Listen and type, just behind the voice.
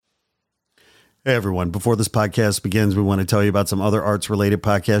Hey everyone, before this podcast begins, we want to tell you about some other arts-related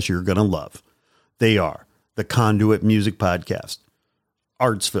podcasts you're going to love. They are the Conduit Music Podcast,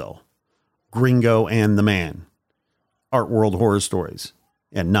 Artsville, Gringo and the Man, Art World Horror Stories,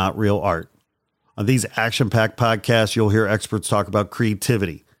 and Not Real Art. On these action-packed podcasts, you'll hear experts talk about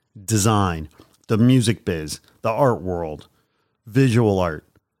creativity, design, the music biz, the art world, visual art,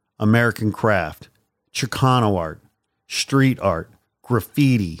 American craft, Chicano art, street art,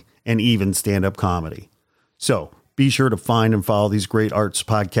 graffiti, and even stand-up comedy. So be sure to find and follow these great arts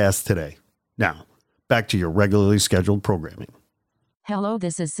podcasts today. Now, back to your regularly scheduled programming. Hello,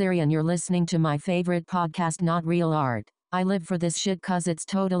 this is Siri and you're listening to my favorite podcast, Not Real Art. I live for this shit cause it's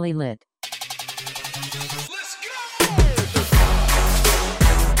totally lit. Let's go!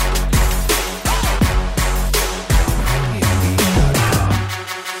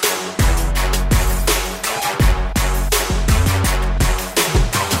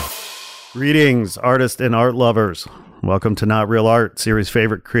 Greetings, artists and art lovers. Welcome to Not Real Art, Siri's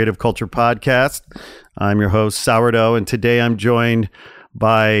favorite creative culture podcast. I'm your host, Sourdough, and today I'm joined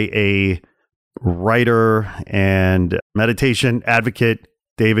by a writer and meditation advocate,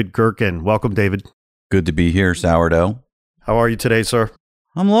 David Gerken. Welcome, David. Good to be here, Sourdough. How are you today, sir?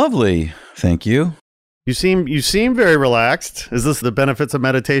 I'm lovely, thank you. You seem very relaxed. Is this the benefits of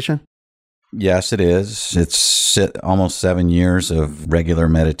meditation? Yes, it is. It's almost 7 years of regular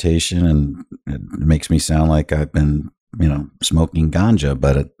meditation, and it makes me sound like I've been, smoking ganja,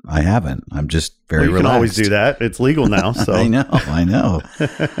 but I haven't. I'm just very relaxed. You can always do that. It's legal now. So I know.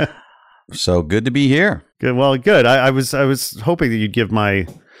 So good to be here. Good. Well, good. I was hoping that you'd give my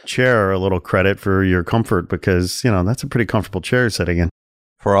chair a little credit for your comfort because, that's a pretty comfortable chair sitting in.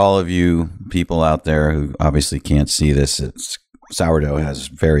 For all of you people out there who obviously can't see this, Sourdough has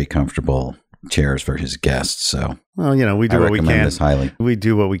very comfortable chairs for his guests. So, well, we do what we can. I recommend this highly. We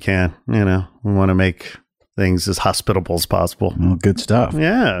do what we can. We want to make things as hospitable as possible. Well, good stuff.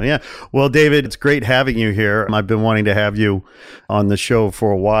 Yeah. Well, David, it's great having you here. I've been wanting to have you on the show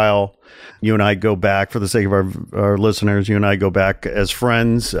for a while. You and I go back, for the sake of our listeners, you and I go back as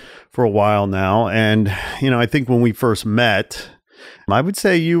friends for a while now. And, I think when we first met, I would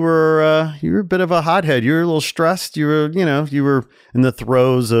say you were a bit of a hothead. You were a little stressed. You were in the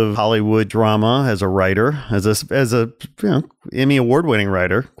throes of Hollywood drama as a writer, as a Emmy award-winning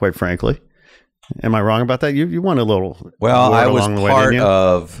writer, quite frankly. Am I wrong about that? You won a little. Well, I was part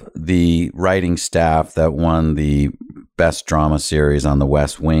of the writing staff that won the best drama series on the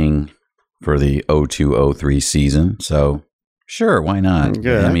West Wing for the 02-03 season. So, sure, why not?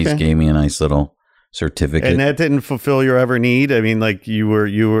 Good, Emmys okay. gave me a nice little certificate. And that didn't fulfill your ever need. I mean, like you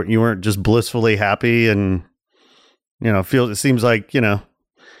weren't just blissfully happy, and it seems like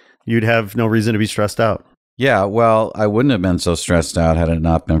you'd have no reason to be stressed out. Yeah, well, I wouldn't have been so stressed out had it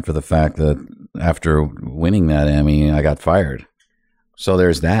not been for the fact that after winning that Emmy, I got fired. So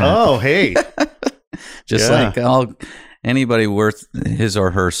there's that. Oh, hey. Like anybody worth his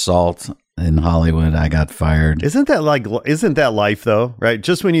or her salt in Hollywood, I got fired. Isn't that life though, right?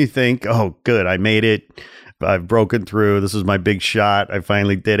 Just when you think, oh, good, I made it. I've broken through. This is my big shot. I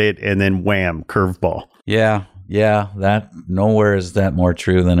finally did it. And then wham, curveball. Yeah. That nowhere is that more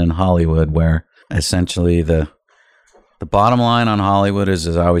true than in Hollywood, where essentially the bottom line on Hollywood is,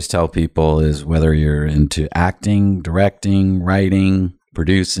 as I always tell people, is whether you're into acting, directing, writing,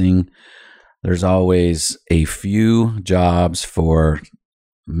 producing, there's always a few jobs for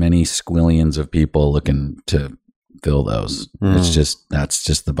many squillions of people looking to fill those. That's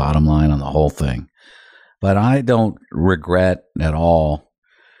just the bottom line on the whole thing. But I don't regret at all.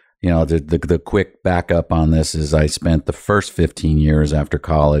 The quick backup on this is I spent the first 15 years after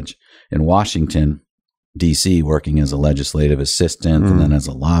college in Washington, D.C., working as a legislative assistant and then as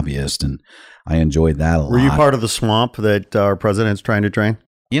a lobbyist, and I enjoyed that a lot. Were you part of the swamp that our president's trying to drain?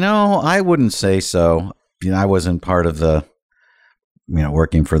 I wouldn't say so. I wasn't part of the,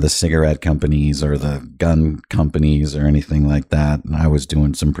 working for the cigarette companies or the gun companies or anything like that. And I was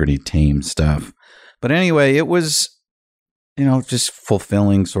doing some pretty tame stuff. But anyway, it was, just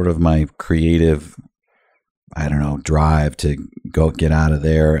fulfilling sort of my creative, drive to go get out of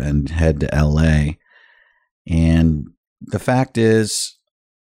there and head to L.A. And the fact is,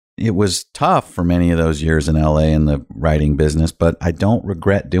 it was tough for many of those years in LA in the writing business, but I don't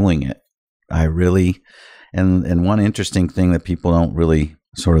regret doing it. I really, and one interesting thing that people don't really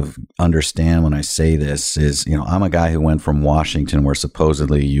sort of understand when I say this is, I'm a guy who went from Washington, where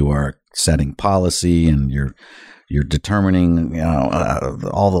supposedly you are setting policy and you're determining,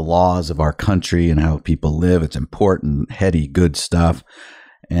 all the laws of our country and how people live. It's important, heady, good stuff.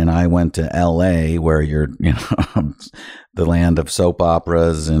 and I went to LA, where you're, the land of soap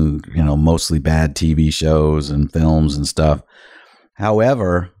operas and, mostly bad TV shows and films and stuff.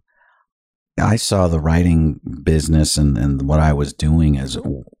 However, I saw the writing business and what I was doing as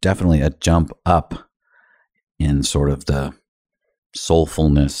definitely a jump up in sort of the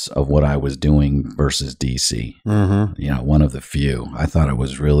soulfulness of what I was doing versus DC. Mm-hmm. One of the few. I thought it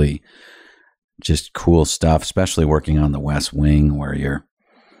was really just cool stuff, especially working on the West Wing, where you're,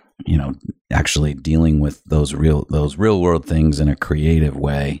 actually dealing with those real world things in a creative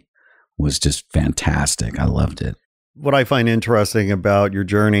way was just fantastic. I loved it. What I find interesting about your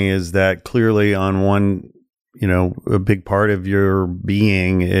journey is that clearly on one, a big part of your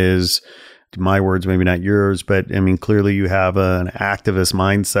being is, my words, maybe not yours, but I mean, clearly you have an activist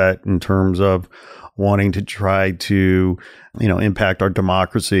mindset in terms of wanting to try to, impact our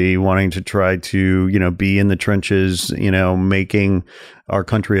democracy, wanting to try to, be in the trenches, making our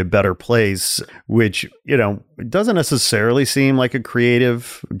country a better place, which, it doesn't necessarily seem like a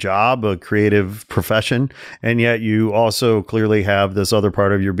creative job, a creative profession. And yet you also clearly have this other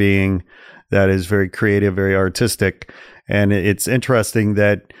part of your being that is very creative, very artistic. And it's interesting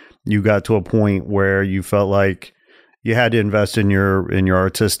that you got to a point where you felt like you had to invest in your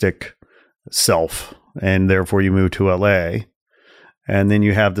artistic self, and therefore you moved to LA. And then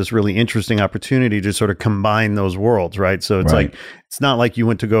you have this really interesting opportunity to sort of combine those worlds, right? So it's like, it's not like you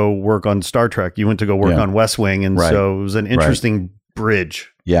went to go work on Star Trek. You went to go work on West Wing. And so it was an interesting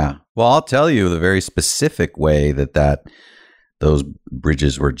bridge. Yeah. Well, I'll tell you the very specific way that those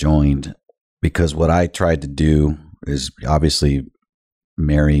bridges were joined, because what I tried to do is obviously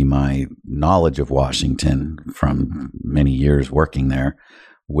marry my knowledge of Washington from many years working there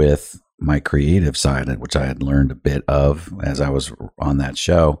with my creative side, which I had learned a bit of as I was on that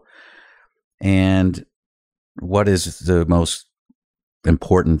show. And what is the most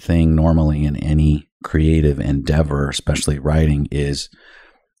important thing normally in any creative endeavor, especially writing, is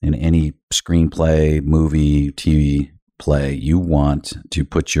in any screenplay, movie, TV play, you want to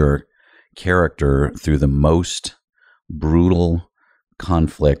put your character through the most brutal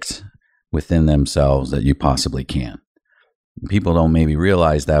conflict within themselves that you possibly can. People don't maybe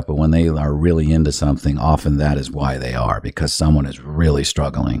realize that, but when they are really into something, often that is why they are, because someone is really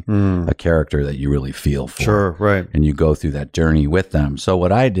struggling, a character that you really feel for. Sure, right. And you go through that journey with them. So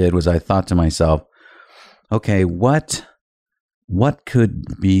what I did was I thought to myself, okay, what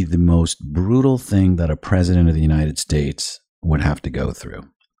could be the most brutal thing that a president of the United States would have to go through?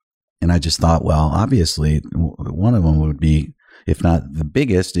 And I just thought, well, obviously one of them would be, if not the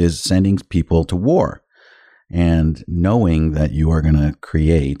biggest, is sending people to war and knowing that you are going to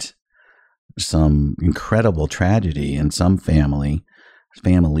create some incredible tragedy in some families,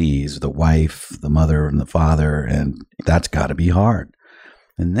 the wife, the mother, and the father, and that's got to be hard.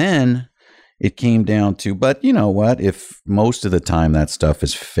 And then it came down to, but you know what, if most of the time that stuff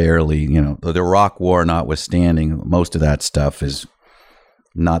is fairly, the Iraq War notwithstanding, most of that stuff is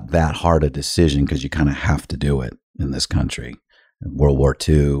not that hard a decision because you kind of have to do it in this country. World War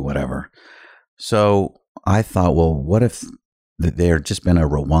II, whatever. So I thought, well, what if there had just been a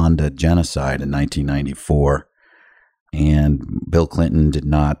Rwanda genocide in 1994 and Bill Clinton did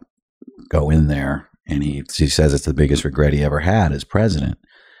not go in there, and he says it's the biggest regret he ever had as president,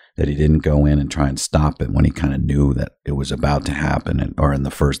 that he didn't go in and try and stop it when he kind of knew that it was about to happen, or in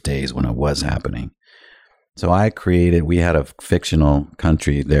the first days when it was happening. So we had a fictional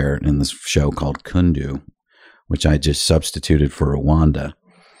country there in this show called Kundu, which I just substituted for Rwanda.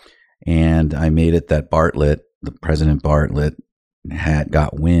 And I made it that President Bartlett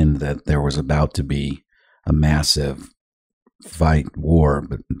got wind that there was about to be a massive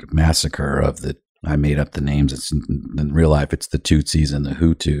massacre I made up the names. In real life, it's the Tutsis and the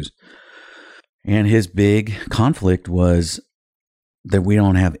Hutus. And his big conflict was that we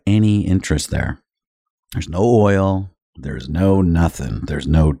don't have any interest there. There's no oil. There's no nothing. There's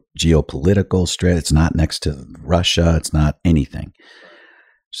no geopolitical strategy. It's not next to Russia. It's not anything.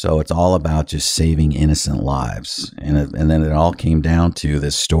 So it's all about just saving innocent lives. And then it all came down to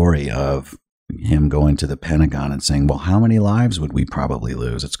this story of him going to the Pentagon and saying, well, how many lives would we probably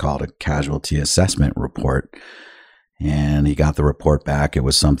lose? It's called a casualty assessment report. And he got the report back. It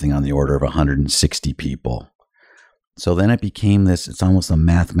was something on the order of 160 people. So then it became it's almost a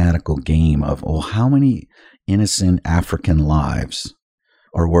mathematical game of, how many innocent African lives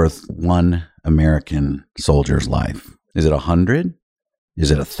are worth one American soldier's life? Is it 100? Is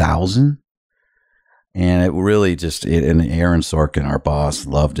it 1,000? And it really and Aaron Sorkin, our boss,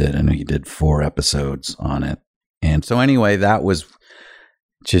 loved it. And he did 4 episodes on it. And so anyway, that was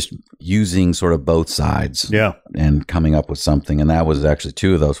just using sort of both sides Yeah. and coming up with something. And that was actually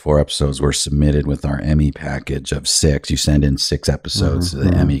 2 of those 4 episodes were submitted with our Emmy package of 6. You send in 6 episodes to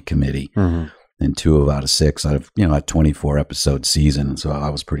the Emmy committee, and 2 out of 6 out of, a 24 episode season. So I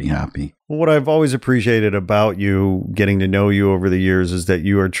was pretty happy. What I've always appreciated about you, getting to know you over the years, is that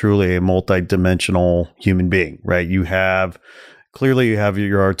you are truly a multidimensional human being, right? Clearly you have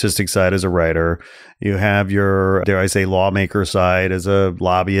your artistic side as a writer. You have your, dare I say, lawmaker side as a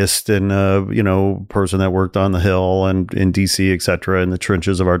lobbyist and a, person that worked on the Hill and in DC, et cetera, in the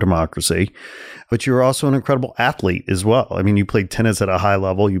trenches of our democracy. But you're also an incredible athlete as well. I mean, you played tennis at a high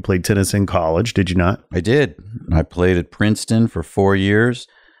level. You played tennis in college, did you not? I did. I played at Princeton for 4 years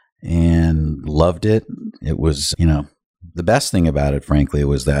and loved it. It was, the best thing about it, frankly,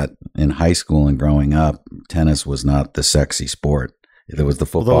 was that in high school and growing up, tennis was not the sexy sport. It was the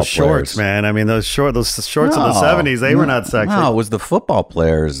football those shorts, players. Man. I mean, those shorts of the 70s, they were not sexy. No, it was the football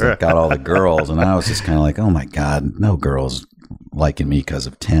players that got all the girls. And I was just kind of like, oh my God, no girls liking me because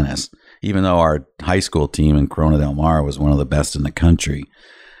of tennis. Even though our high school team in Corona Del Mar was one of the best in the country.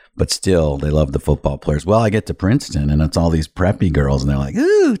 But still, they love the football players. Well, I get to Princeton, and it's all these preppy girls, and they're like,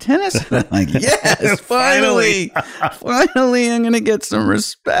 ooh, tennis? And I'm like, yes, finally, I'm going to get some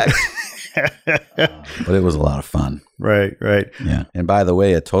respect. But it was a lot of fun. Right. Yeah. And by the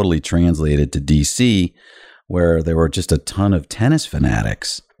way, it totally translated to DC, where there were just a ton of tennis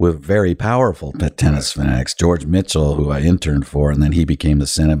fanatics with very powerful tennis fanatics. George Mitchell, who I interned for, and then he became the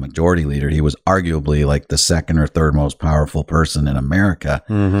Senate Majority Leader. He was arguably like the 2nd or 3rd most powerful person in America.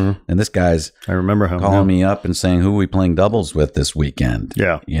 Mm-hmm. And this guy's I remember him calling me up and saying, who are we playing doubles with this weekend?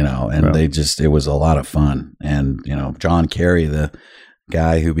 Yeah. And it was a lot of fun. And, John Kerry, the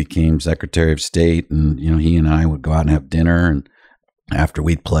guy who became Secretary of State, and, he and I would go out and have dinner, and after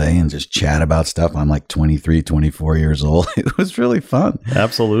we'd play and just chat about stuff. I'm like 23, 24 years old. It was really fun.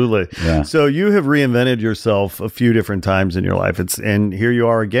 Absolutely. Yeah. So you have reinvented yourself a few different times in your life. And here you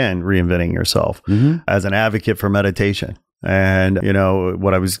are again, reinventing yourself as an advocate for meditation. And,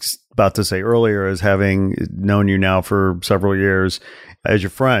 what I was about to say earlier is, having known you now for several years as your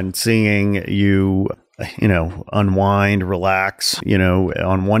friend, seeing you, unwind, relax,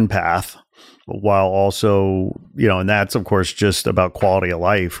 on one path, while also, and that's, of course, just about quality of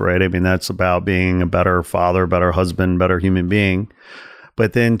life, right? I mean, that's about being a better father, better husband, better human being.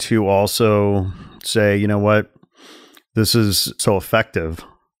 But then to also say, you know what, this is so effective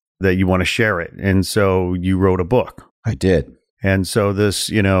that you want to share it. And so you wrote a book. I did. And so this,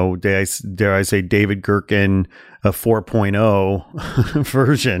 dare I say, David Gerken, a 4.0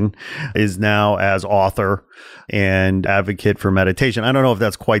 version, is now as author and advocate for meditation. I don't know if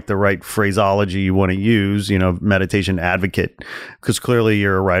that's quite the right phraseology you want to use, meditation advocate, because clearly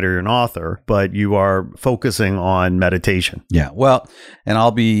you're a writer and author, but you are focusing on meditation. Yeah. Well, and I'll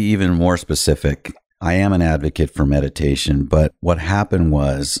be even more specific. I am an advocate for meditation, but what happened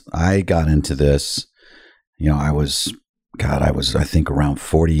was I got into this, I was, I think around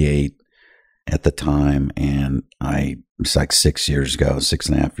 48 at the time. And it's like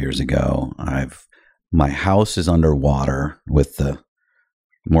 6.5 years ago, my house is underwater with the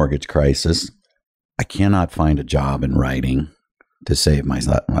mortgage crisis. I cannot find a job in writing to save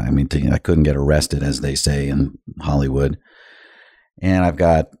myself. I mean, I couldn't get arrested, as they say in Hollywood. And I've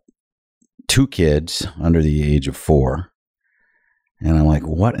got 2 kids under the age of 4. And I'm like,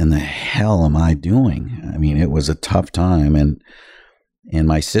 what in the hell am I doing? I mean, it was a tough time. And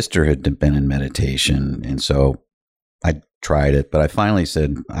my sister had been in meditation. And so I tried it, but I finally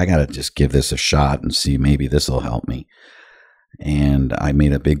said, I got to just give this a shot and see, maybe this will help me. And I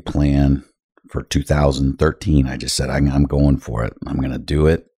made a big plan for 2013. I just said, I'm going for it. I'm going to do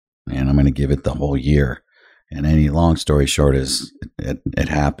it, and I'm going to give it the whole year. And any long story short is it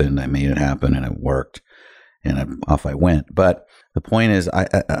happened. I made it happen, and it worked, and off I went. But the point is,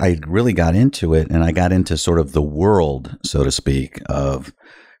 I really got into it, and I got into sort of the world, so to speak, of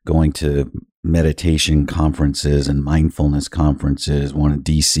going to meditation conferences and mindfulness conferences, one in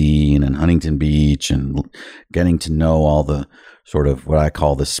DC and in Huntington Beach, and getting to know all the sort of what I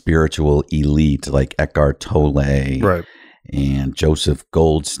call the spiritual elite, like Eckhart Tolle, right, and Joseph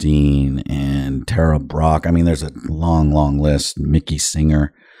Goldstein and Tara Brach. I mean, there's a long, long list. Mickey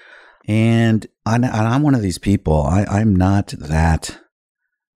Singer. And I'm one of these people. I'm not that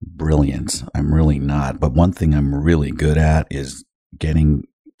brilliant. I'm really not. But one thing I'm really good at is getting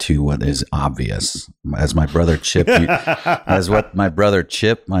to what is obvious. As my brother Chip,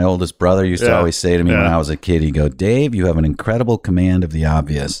 my oldest brother, used to always say to me when I was a kid, he'd go, Dave, you have an incredible command of the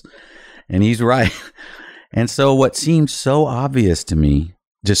obvious. And he's right. And so what seemed so obvious to me,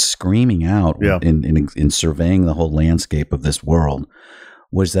 just screaming out in surveying the whole landscape of this world,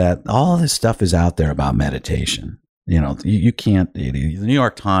 was that all this stuff is out there about meditation. You can't. The New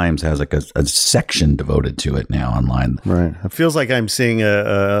York Times has like a section devoted to it now online. Right. It feels like I'm seeing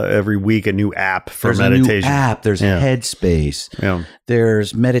every week a new app for There's meditation. a new app. There's Headspace. Yeah.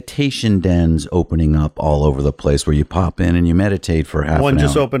 There's meditation dens opening up all over the place where you pop in and you meditate for half an hour. One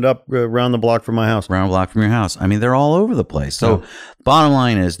just opened up around the block from my house. Around a block from your house. I mean, they're all over the place. So bottom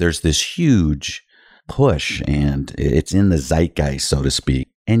line is there's this huge push and it's in the zeitgeist, so to speak.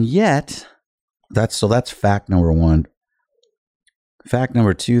 And yet... That's fact number one. Fact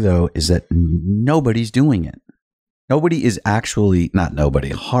number two, though, is that nobody's doing it. Hardly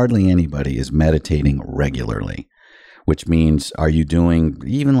anybody is meditating regularly, which means are you doing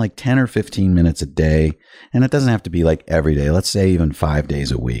even like 10 or 15 minutes a day? And it doesn't have to be like every day. Let's say even 5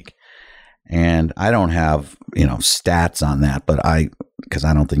 days a week. And I don't have, stats on that, because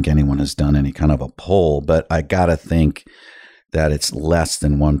I don't think anyone has done any kind of a poll, but I got to think that it's less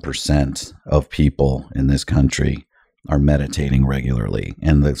than 1% of people in this country are meditating regularly.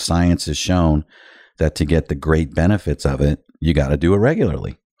 And the science has shown that to get the great benefits of it, you got to do it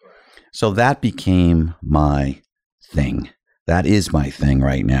regularly. So that became my thing. That is my thing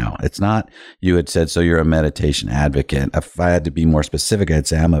right now. It's not, you had said, so you're a meditation advocate. If I had to be more specific, I'd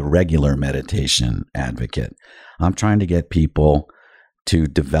say I'm a regular meditation advocate. I'm trying to get people to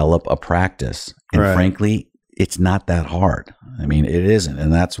develop a practice. And frankly, it's not that hard. I mean, it isn't.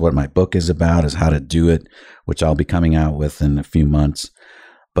 And that's what my book is about, is how to do it, which I'll be coming out with in a few months.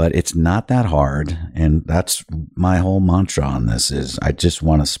 But it's not that hard. And that's my whole mantra on this is I just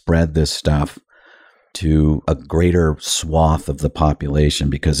want to spread this stuff to a greater swath of the population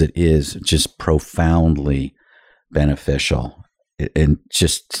because it is just profoundly beneficial in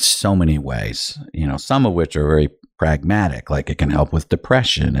just so many ways, some of which are very pragmatic, like it can help with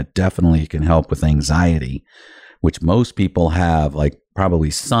depression. It definitely can help with anxiety, which most people have, like probably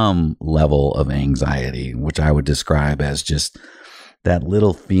some level of anxiety, which I would describe as just that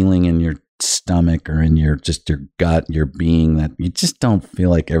little feeling in your stomach or in your gut, your being, that you just don't feel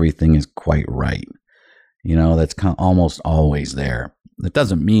like everything is quite right. That's almost always there. It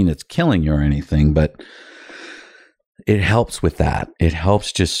doesn't mean it's killing you or anything, but it helps with that. It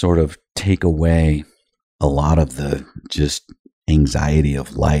helps just sort of take away a lot of the just anxiety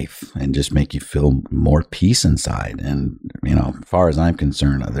of life and just make you feel more peace inside. And, as far as I'm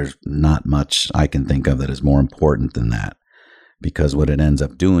concerned, there's not much I can think of that is more important than that, because what it ends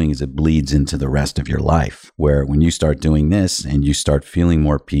up doing is it bleeds into the rest of your life, where when you start doing this and you start feeling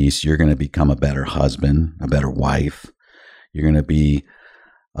more peace, you're going to become a better husband, a better wife. You're going to be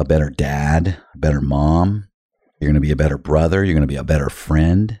a better dad, a better mom. You're going to be a better brother. You're going to be a better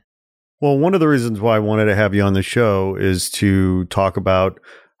friend. Well, one of the reasons why I wanted to have you on the show is to talk about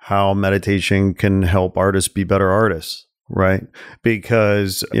how meditation can help artists be better artists, right?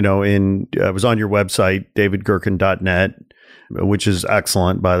 Because, I was on your website, davidgerken.net, which is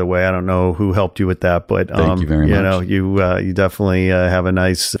excellent, by the way. I don't know who helped you with that, but thank you very much. You definitely have a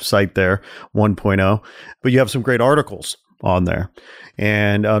nice site there, 1.0, but you have some great articles on there.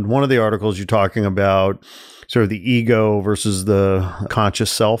 And on one of the articles, you're talking about sort of the ego versus the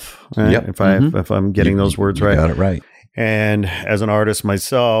conscious self, right? Yep. If I'm getting those words right. You got it right. And as an artist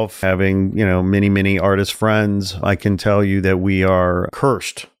myself, having, many artist friends, I can tell you that we are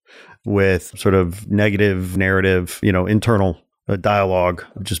cursed with sort of negative narrative, internal dialogue,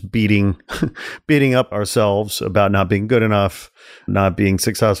 just beating up ourselves about not being good enough, not being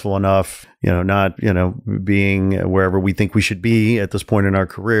successful enough, not, being wherever we think we should be at this point in our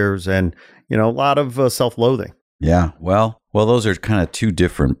careers, and, a lot of self-loathing. Yeah. Well, those are kind of two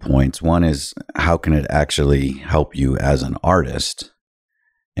different points. One is, how can it actually help you as an artist?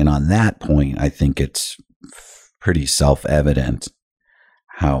 And on that point, I think it's pretty self-evident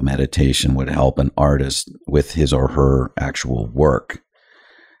how meditation would help an artist with his or her actual work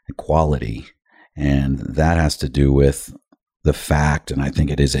and quality. And that has to do with the fact, and I think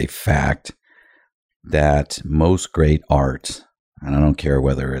it is a fact, that most great art, and I don't care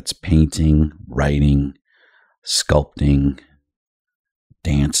whether it's painting, writing, sculpting,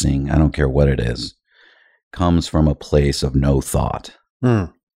 dancing, I don't care what it is, comes from a place of no thought.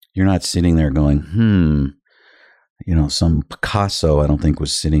 You're not sitting there going, some Picasso, I don't think,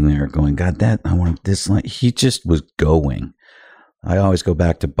 was sitting there going, God, I want this. He just was going. I always go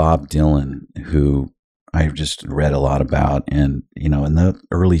back to Bob Dylan, who I've just read a lot about. And, in the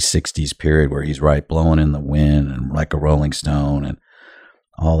early 60s period where he's blowing in the wind and like a Rolling Stone and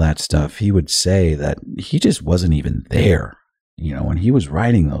all that stuff, he would say that he just wasn't even there. When he was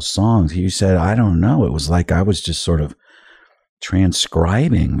writing those songs, he said, I don't know. It was like I was just sort of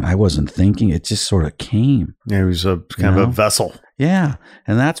transcribing. I wasn't thinking. It just sort of came. Yeah, he was a kind of a vessel. Yeah.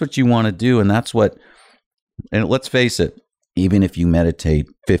 And that's what you want to do. And let's face it, even if you meditate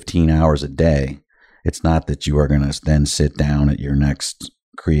 15 hours a day, it's not that you are going to then sit down at your next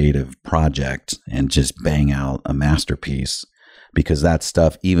creative project and just bang out a masterpiece, because that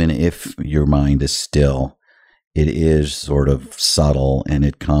stuff, even if your mind is still, it is sort of subtle and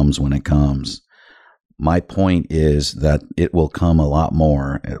it comes when it comes. My point is that it will come a lot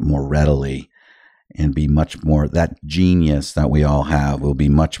more readily and be much more, that genius that we all have will be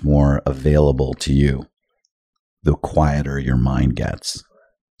much more available to you the quieter your mind gets.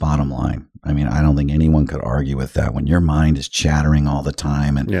 Bottom line. I mean, I don't think anyone could argue with that. When your mind is chattering all the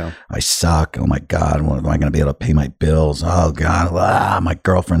time and I suck. Oh my God. When am I going to be able to pay my bills? Oh God. My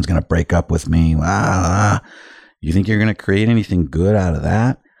girlfriend's going to break up with me. You think you're going to create anything good out of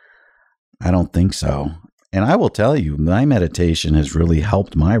that? I don't think so. And I will tell you, my meditation has really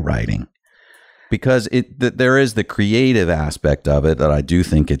helped my writing, because there is the creative aspect of it that I do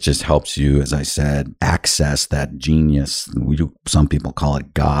think it just helps you, as I said, access that genius. Some people call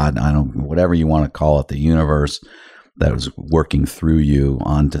it God. Whatever you want to call it, the universe that was working through you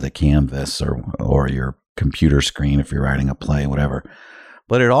onto the canvas or your computer screen if you're writing a play, whatever.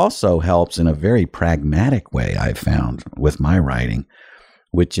 But it also helps in a very pragmatic way, I've found, with my writing,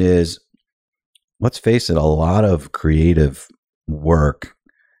 which is, let's face it, a lot of creative work,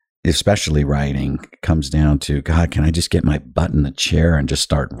 especially writing, comes down to, God, can I just get my butt in the chair and just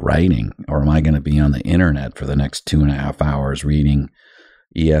start writing? Or am I going to be on the internet for the next 2.5 hours reading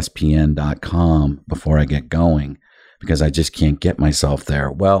ESPN.com before I get going because I just can't get myself there?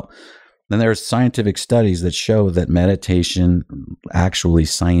 Well, then there's scientific studies that show that meditation actually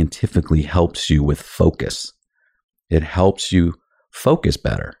scientifically helps you with focus. It helps you focus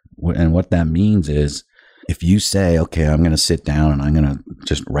better. And what that means is, if you say, okay, I'm going to sit down and I'm going to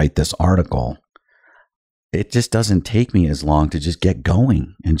just write this article, it just doesn't take me as long to just get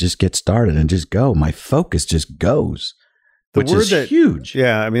going and just get started and just go. My focus just goes, which is huge.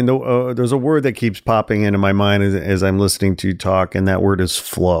 Yeah. I mean, there's a word that keeps popping into my mind as I'm listening to you talk, and that word is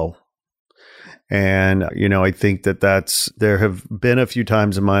flow. And, I think there have been a few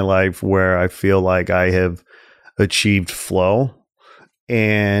times in my life where I feel like I have achieved flow.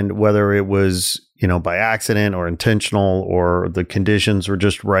 And whether it was, by accident or intentional, or the conditions were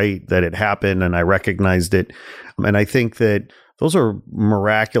just right that it happened and I recognized it. And I think that those are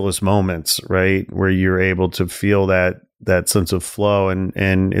miraculous moments, right? Where you're able to feel that sense of flow.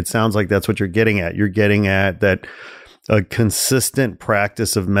 And it sounds like that's what you're getting at. You're getting at that a consistent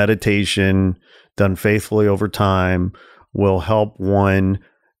practice of meditation done faithfully over time will help one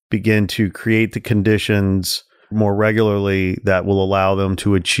begin to create the conditions more regularly that will allow them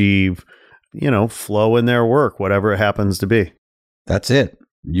to achieve, flow in their work, whatever it happens to be. That's it.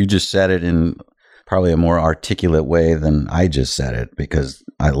 You just said it in probably a more articulate way than I just said it, because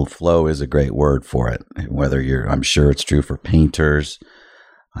flow is a great word for it. I'm sure it's true for painters.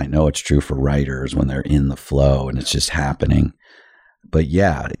 I know it's true for writers when they're in the flow and it's just happening. But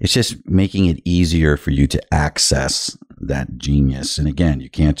yeah, it's just making it easier for you to access that genius. And again, you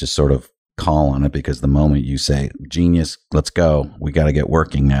can't just sort of call on it, because the moment you say, genius, let's go, we got to get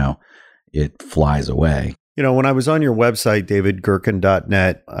working now, it flies away. When I was on your website,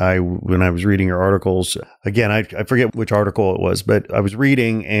 davidgerken.net, when I was reading your articles, again, I forget which article it was, but I was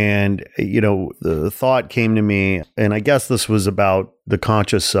reading and, the thought came to me, and I guess this was about the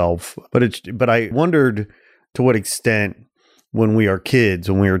conscious self, but I wondered to what extent when we are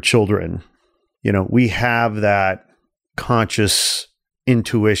kids, when we are children, we have that conscious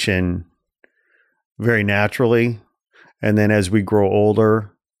intuition very naturally. And then as we grow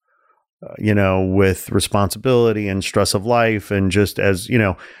older, with responsibility and stress of life, and just as,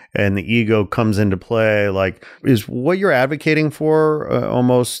 and the ego comes into play, like, is what you're advocating for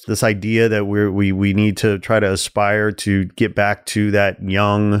almost this idea that we need to try to aspire to get back to that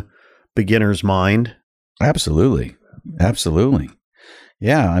young beginner's mind? Absolutely. Absolutely.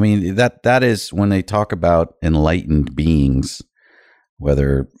 Yeah. I mean, that is when they talk about enlightened beings,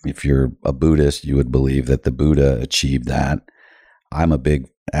 whether if you're a Buddhist, you would believe that the Buddha achieved that. I'm a big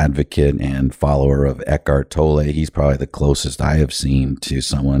advocate and follower of Eckhart Tolle. He's probably the closest I have seen to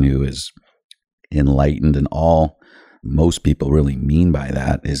someone who is enlightened, and all most people really mean by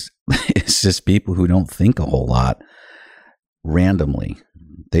that is it's just people who don't think a whole lot randomly.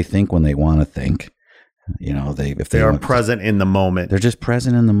 They think when they want to think. If they are present in the moment. They're just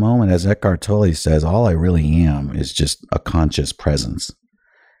present in the moment. As Eckhart Tolle says, all I really am is just a conscious presence.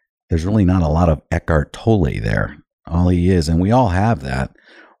 There's really not a lot of Eckhart Tolle there. All he is, and we all have that.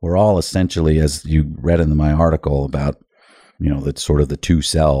 We're all essentially, as you read in my article about, that's sort of the two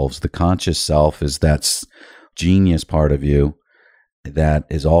selves. The conscious self is that genius part of you, that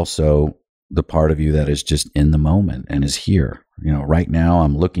is also the part of you that is just in the moment and is here. Right now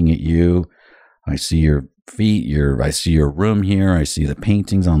I'm looking at you. I see your feet, I see your room here. I see the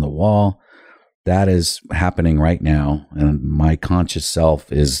paintings on the wall. That is happening right now. And my conscious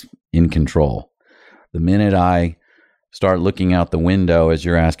self is in control. The minute I start looking out the window as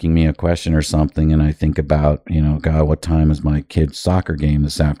you're asking me a question or something, and I think about, God, what time is my kid's soccer game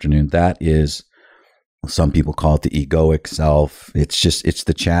this afternoon? That is, some people call it the egoic self. It's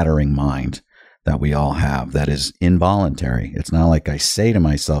the chattering mind that we all have that is involuntary. It's not like I say to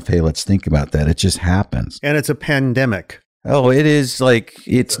myself, hey, let's think about that. It just happens. And it's a pandemic. Oh, it is like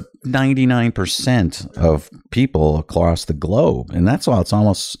it's 99% of people across the globe. And that's why it's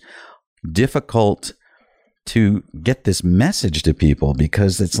almost difficult to get this message to people,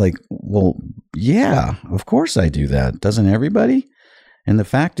 because it's like, well, yeah, of course I do that. Doesn't everybody? And the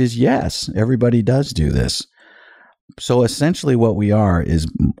fact is, yes, everybody does do this. So essentially what we are is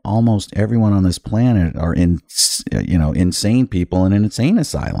almost everyone on this planet are insane people in an insane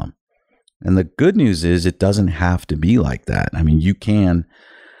asylum. And the good news is it doesn't have to be like that. I mean, you can,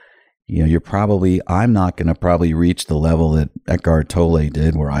 I'm not going to probably reach the level that Eckhart Tolle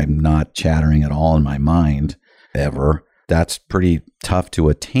did, where I'm not chattering at all in my mind ever. That's pretty tough to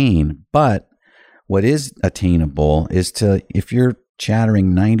attain. But what is attainable is if you're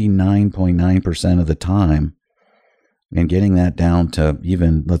chattering 99.9% of the time, and getting that down to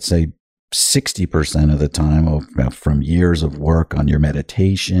even, let's say, 60% of the time from years of work on your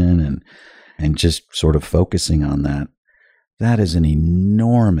meditation and just sort of focusing on that, that is an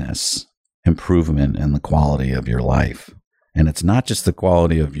enormous improvement in the quality of your life. And it's not just the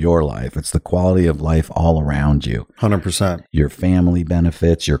quality of your life, it's the quality of life all around you. 100%. Your family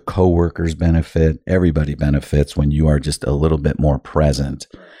benefits, your coworkers benefit, everybody benefits when you are just a little bit more present,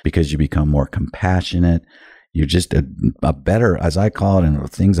 because you become more compassionate. You're just a better, as I call it in the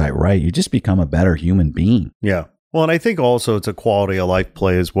things I write, you just become a better human being. Yeah. Well, and I think also it's a quality of life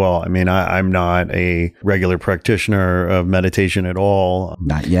play as well. I mean, I'm not a regular practitioner of meditation at all.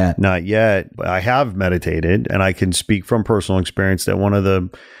 Not yet. Not yet. But I have meditated, and I can speak from personal experience that one of the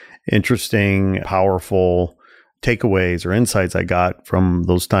interesting, powerful takeaways or insights I got from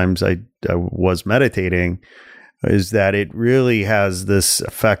those times I was meditating is that it really has this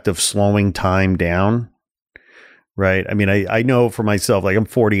effect of slowing time down. Right. I mean, I know for myself, like I'm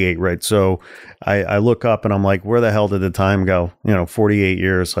 48, right? So I look up and I'm like, where the hell did the time go? 48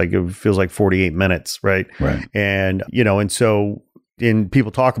 years, like it feels like 48 minutes. Right. Right. And, and so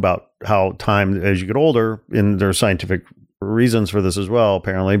people talk about how time as you get older, and there are scientific reasons for this as well,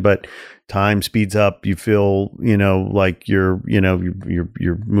 apparently, but time speeds up. You feel, like you're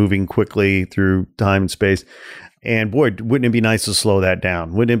moving quickly through time and space. And boy, wouldn't it be nice to slow that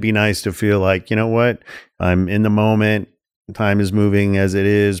down? Wouldn't it be nice to feel like, you know what, I'm in the moment, time is moving as it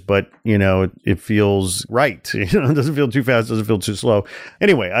is, but, it feels right. It doesn't feel too fast, doesn't feel too slow.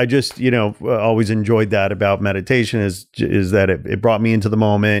 Anyway, I just, always enjoyed that about meditation is that it brought me into the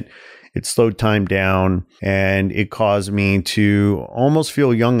moment. It slowed time down, and it caused me to almost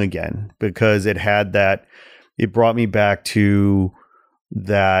feel young again, because it brought me back to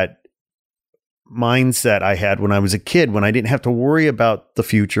that mindset I had when I was a kid, when I didn't have to worry about the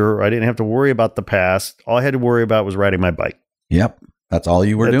future. I didn't have to worry about the past. All I had to worry about was riding my bike. Yep. That's all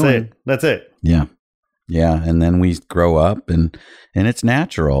you were doing. That's it. Yeah. Yeah. And then we grow up and it's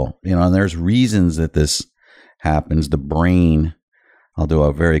natural, and there's reasons that this happens. The brain, I'll do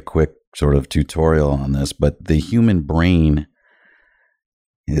a very quick sort of tutorial on this, but the human brain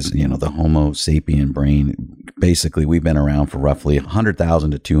is, the Homo sapien brain. Basically, we've been around for roughly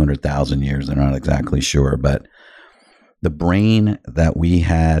 100,000 to 200,000 years. They're not exactly sure, but the brain that we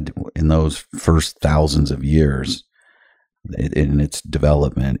had in those first thousands of years in its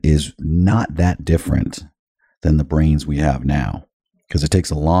development is not that different than the brains we have now, because it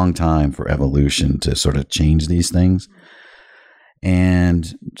takes a long time for evolution to sort of change these things.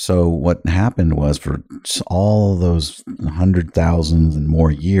 And so what happened was, for all those 100,000 and more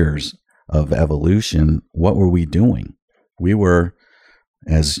years of evolution, what were we doing? We were,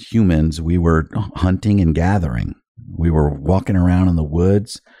 as humans, we were hunting and gathering. We were walking around in the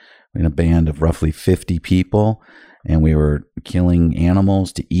woods in a band of roughly 50 people, and we were killing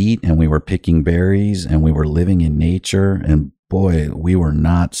animals to eat, and we were picking berries, and we were living in nature. And boy, we were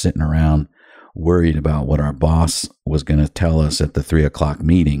not sitting around worried about what our boss was going to tell us at the 3:00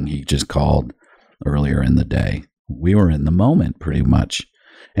 meeting he just called earlier in the day. We were in the moment pretty much.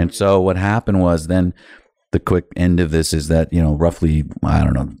 And so what happened was, then the quick end of this is that, roughly,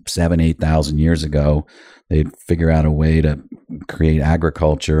 7,000-8,000 years ago, they'd figure out a way to create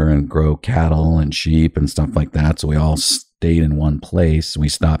agriculture and grow cattle and sheep and stuff like that. So we all stayed in one place. We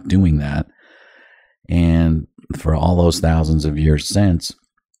stopped doing that. And for all those thousands of years since,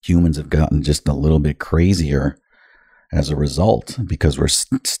 humans have gotten just a little bit crazier as a result, because we're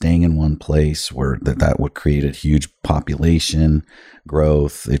staying in one place where that would create a huge population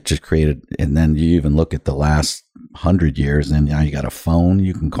growth. It just created, and then you even look at the last 100 years, and now you got a phone,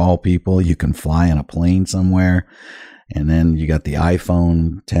 you can call people, you can fly on a plane somewhere. And then you got the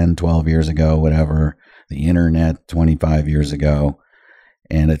iPhone 10, 12 years ago, whatever, the internet 25 years ago.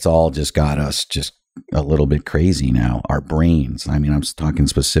 And it's all just got us just a little bit crazy now. Our brains, I mean, I'm talking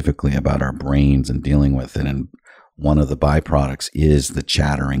specifically about our brains and dealing with it. And one of the byproducts is the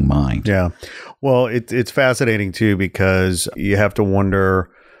chattering mind. Yeah. Well, it's fascinating too, because you have to wonder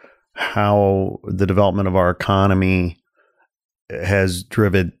how the development of our economy has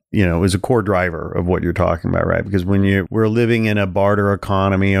driven, is a core driver of what you're talking about, right? Because when we're living in a barter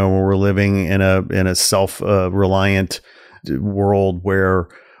economy, or we're living in a self-reliant world where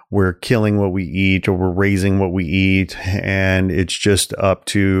we're killing what we eat, or we're raising what we eat, and it's just up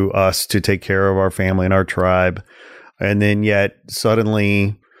to us to take care of our family and our tribe. And then yet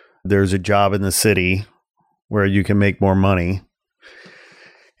suddenly there's a job in the city where you can make more money.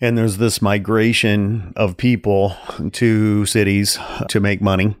 And there's this migration of people to cities to make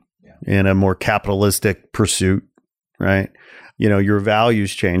money in a more capitalistic pursuit, right? Your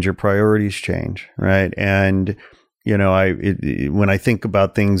values change, your priorities change, right? And, when I think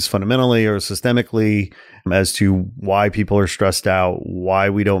about things fundamentally or systemically as to why people are stressed out, why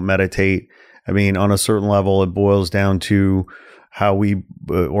we don't meditate, I mean, on a certain level, it boils down to how we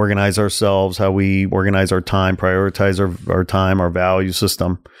organize ourselves, how we organize our time, prioritize our time, our value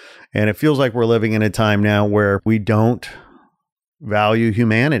system. And it feels like we're living in a time now where we don't value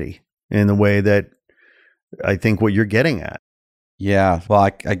humanity in the way that I think what you're getting at. Yeah, well,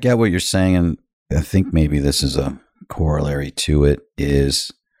 I get what you're saying. And I think maybe this is a corollary to it,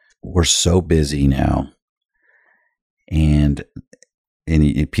 is we're so busy now. And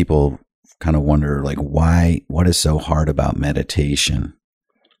people kind of wonder, like, what is so hard about meditation?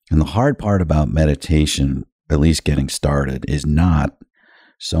 And the hard part about meditation, at least getting started, is not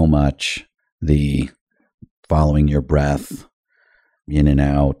so much the following your breath in and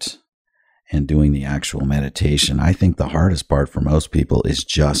out and doing the actual meditation. I think the hardest part for most people is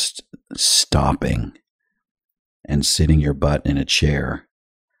just stopping and sitting your butt in a chair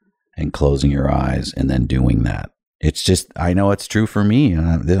and closing your eyes and then doing that. It's just, I know it's true for me.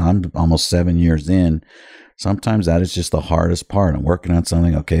 I'm almost 7 years in. Sometimes that is just the hardest part. I'm working on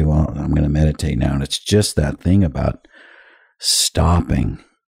something. Okay, well, I'm going to meditate now. And it's just that thing about stopping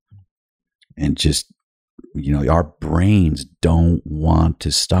and just, our brains don't want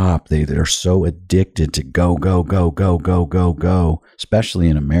to stop. They're so addicted to go, go, go, go, go, go, go, especially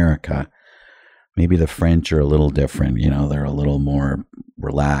in America. Maybe the French are a little different. They're a little more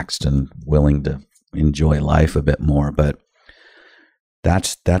relaxed and willing to enjoy life a bit more, but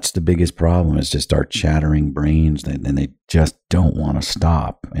that's the biggest problem, is just our chattering brains, and they just don't want to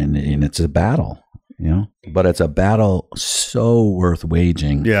stop, and it's a battle, but it's a battle so worth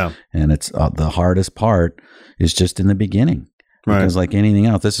waging. Yeah. And it's the hardest part is just in the beginning, because like anything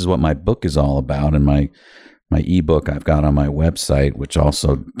else, this is what my book is all about, and my ebook I've got on my website, which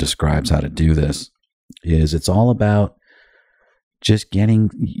also describes how to do this, is it's all about just getting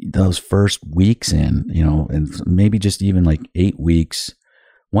those first weeks in, and maybe just even like 8 weeks.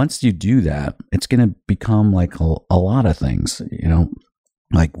 Once you do that, it's going to become like a lot of things,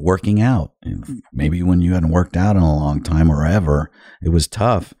 like working out. Maybe when you hadn't worked out in a long time or ever, it was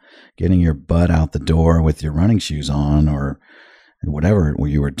tough getting your butt out the door with your running shoes on or whatever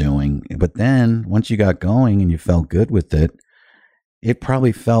you were doing. But then once you got going and you felt good with it, it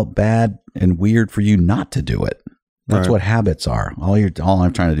probably felt bad and weird for you not to do it. That's what habits are. All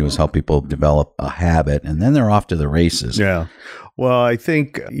I'm trying to do is help people develop a habit, and then they're off to the races. Yeah. Well, I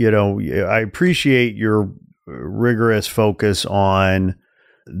think, I appreciate your rigorous focus on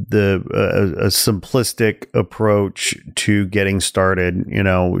a simplistic approach to getting started,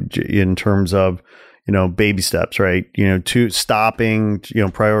 in terms of, baby steps, right? To stopping,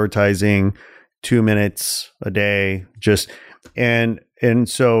 prioritizing 2 minutes a day, and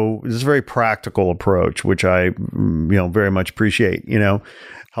so this is a very practical approach, which I, very much appreciate,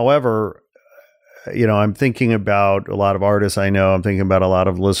 However, I'm thinking about a lot of artists I know. I'm thinking about a lot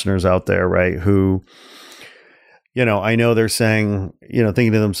of listeners out there, right, who, I know they're saying,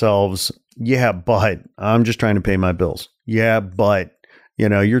 thinking to themselves, yeah, but I'm just trying to pay my bills. Yeah, but,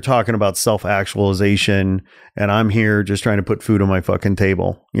 you're talking about self-actualization, and I'm here just trying to put food on my fucking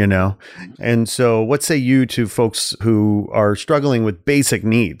table, And so what say you to folks who are struggling with basic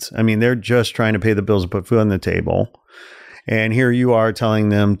needs? I mean, they're just trying to pay the bills and put food on the table. And here you are telling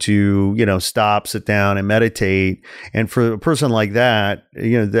them to, stop, sit down and meditate. And for a person like that,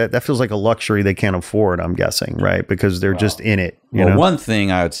 that feels like a luxury they can't afford, I'm guessing, right? Because they're just in it. One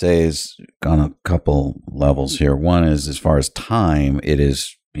thing I would say is on a couple levels here. One is as far as time, it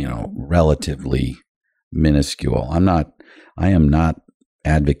is, relatively minuscule. I am not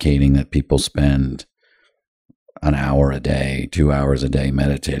advocating that people spend an hour a day, 2 hours a day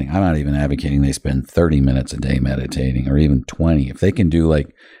meditating. I'm not even advocating they spend 30 minutes a day meditating or even 20. If they can do and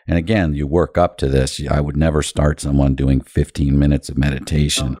again, you work up to this, I would never start someone doing 15 minutes of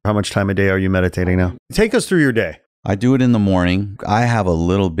meditation. How much time a day are you meditating now? Take us through your day. I do it in the morning. I have a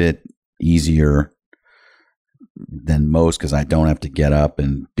little bit easier than most because I don't have to get up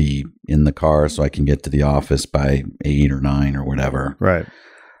and be in the car, so I can get to the office by 8 or 9 or whatever. Right.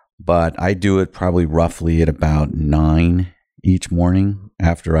 But I do it probably roughly at about 9 each morning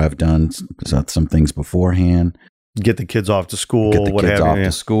after I've done some things beforehand. Get the kids off to school. Get the kids off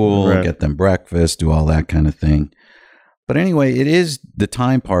to school, right. Get them breakfast, do all that kind of thing. But anyway, the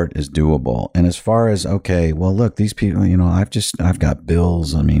time part is doable. And as far as, okay, well, look, these people, I've got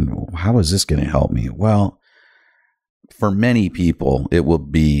bills. I mean, how is this going to help me? Well, for many people, it will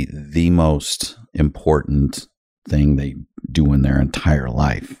be the most important thing they do in their entire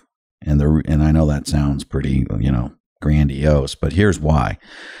life. And I know that sounds pretty, grandiose, but here's why.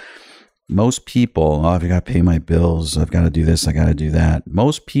 Most people, I've got to pay my bills. I've got to do this. I got to do that.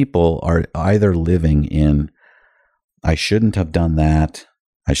 Most people are either living in, I shouldn't have done that.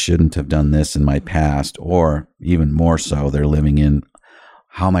 I shouldn't have done this in my past, or even more so, they're living in,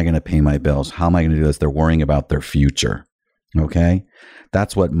 how am I going to pay my bills? How am I going to do this? They're worrying about their future. Okay.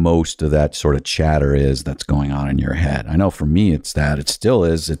 That's what most of that sort of chatter is that's going on in your head. I know for me, it's that. It still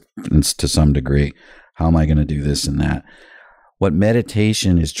is. It's to some degree. How am I going to do this and that? What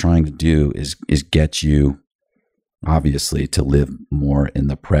meditation is trying to do is get you, obviously, to live more in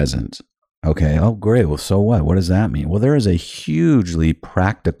the present. Okay. Oh, great. Well, so what? What does that mean? Well, there is a hugely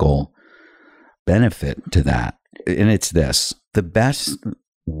practical benefit to that. And it's this: the best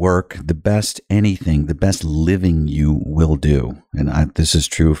work, the best anything, the best living you will do, and this is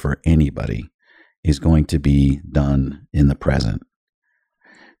true for anybody, is going to be done in the present.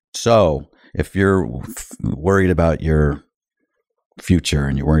 So if you're worried about your future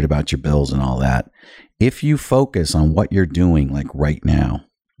and you're worried about your bills and all that, if you focus on what you're doing like right now,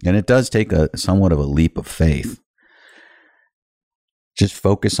 and it does take somewhat of a leap of faith, just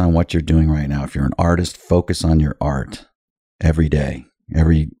focus on what you're doing right now. If you're an artist, focus on your art every day.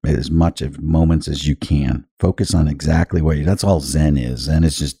 As much of moments as you can. Focus on exactly that's all Zen is. Zen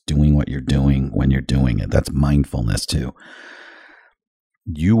is just doing what you're doing when you're doing it. That's mindfulness too.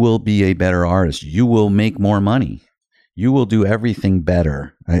 You will be a better artist. You will make more money. You will do everything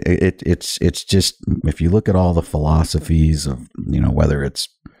better. It's just, if you look at all the philosophies of, whether it's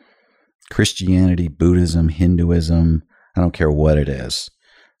Christianity, Buddhism, Hinduism, I don't care what it is.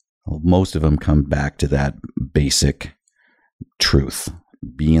 Most of them come back to that basic truth.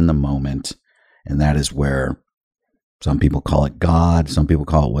 Be in the moment. And that is where some people call it God, some people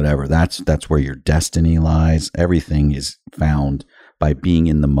call it whatever. That's where your destiny lies. Everything is found by being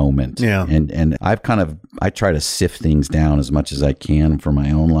in the moment. Yeah. And I try to sift things down as much as I can for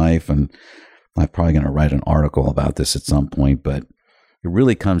my own life. And I'm probably going to write an article about this at some point, but it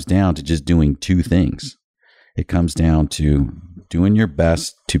really comes down to just doing two things. It comes down to doing your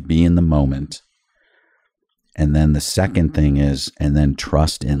best to be in the moment. And then the second thing is, and then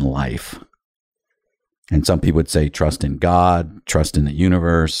trust in life. And some people would say trust in God, trust in the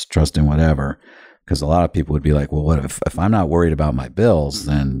universe, trust in whatever. Because a lot of people would be like, well, what if I'm not worried about my bills,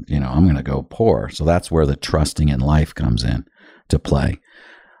 then, I'm going to go poor. So that's where the trusting in life comes in to play.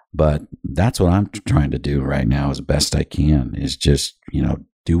 But that's what I'm trying to do right now as best I can, is just,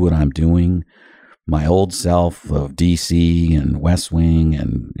 do what I'm doing. My old self of DC and West Wing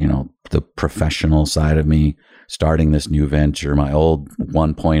and, the professional side of me starting this new venture, my old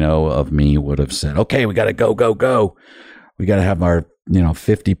 1.0 of me would have said, okay, we got to go. We got to have our,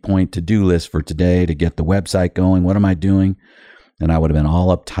 50-point to-do list for today to get the website going. What am I doing? And I would have been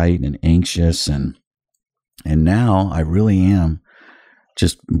all uptight and anxious. And now I really am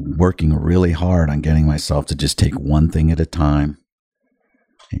just working really hard on getting myself to just take one thing at a time.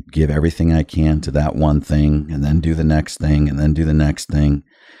 Give everything I can to that one thing, and then do the next thing, and then do the next thing.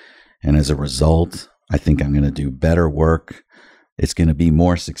 And as a result, I think I'm going to do better work. It's going to be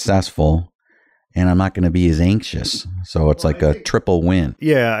more successful, and I'm not going to be as anxious. So it's like a triple win.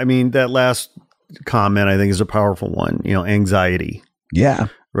 Yeah. I mean, that last comment, I think, is a powerful one, anxiety. Yeah.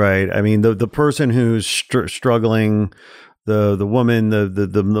 Right. I mean, the person who's struggling the woman,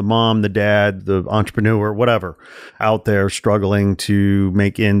 the mom, the dad, the entrepreneur, whatever, out there struggling to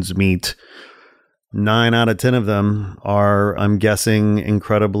make ends meet. 9 out of 10 of them are, I'm guessing,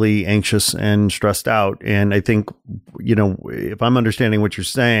 incredibly anxious and stressed out. And I think, if I'm understanding what you're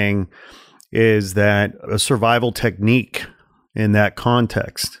saying, is that a survival technique in that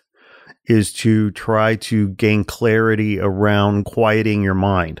context is to try to gain clarity around quieting your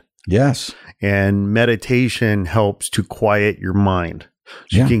mind. Yes. And meditation helps to quiet your mind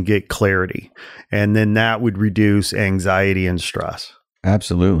so you can get clarity. And then that would reduce anxiety and stress.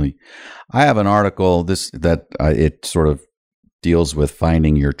 Absolutely. I have an article it sort of deals with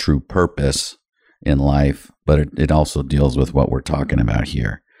finding your true purpose in life, but it also deals with what we're talking about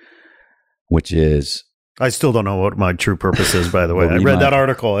here, which is... I still don't know what my true purpose is, by the way. I read that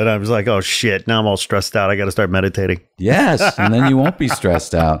article and I was like, oh shit, now I'm all stressed out. I got to start meditating. Yes. And then you won't be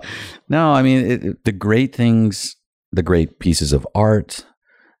stressed out. No, I mean, the great things, the great pieces of art,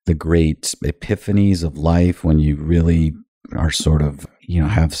 the great epiphanies of life, when you really are sort of,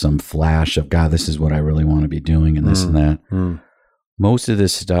 have some flash of, God, this is what I really want to be doing and this and that. Most of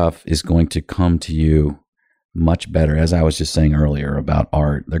this stuff is going to come to you much better. As I was just saying earlier about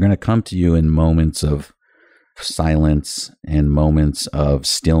art, they're going to come to you in moments of silence and moments of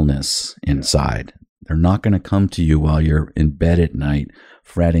stillness inside. They're not going to come to you while you're in bed at night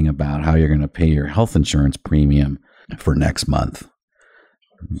fretting about how you're going to pay your health insurance premium for next month.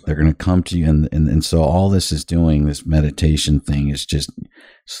 They're going to come to you. And so all this is doing, this meditation thing, is just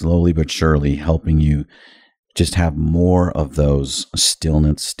slowly but surely helping you just have more of those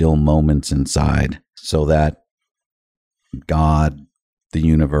still moments inside, so that God, the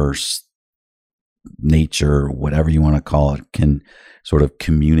universe, nature, whatever you want to call it, can sort of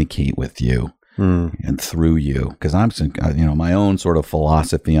communicate with you and through you. Because my own sort of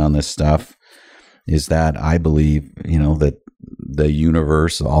philosophy on this stuff is that I believe, that the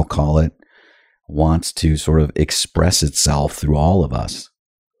universe, I'll call it, wants to sort of express itself through all of us.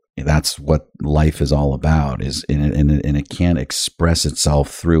 That's what life is all about, and it can't express itself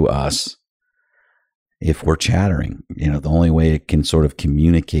through us if we're chattering. The only way it can sort of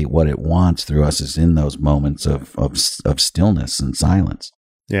communicate what it wants through us is in those moments of stillness and silence.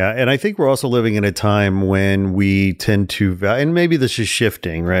 Yeah. And I think we're also living in a time when we tend to, and maybe this is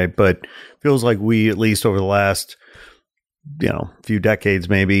shifting, right? But feels like we, at least over the last, few decades,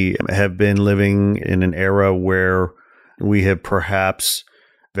 maybe, have been living in an era where we have perhaps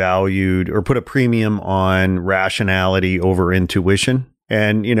valued or put a premium on rationality over intuition.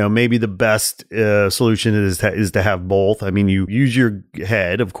 And, maybe the best solution is to have both. I mean, you use your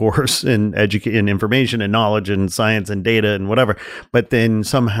head, of course, in information and knowledge and science and data and whatever, but then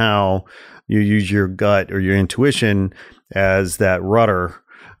somehow you use your gut or your intuition as that rudder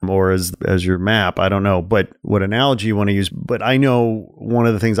or as your map. I don't know, but what analogy you want to use. But I know one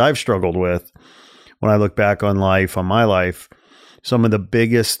of the things I've struggled with when I look back on my life, some of the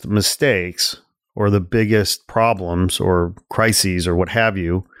biggest mistakes or the biggest problems or crises or what have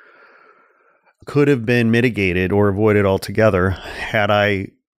you could have been mitigated or avoided altogether had I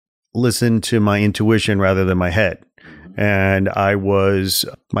listened to my intuition rather than my head. And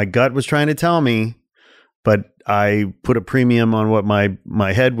my gut was trying to tell me, but I put a premium on what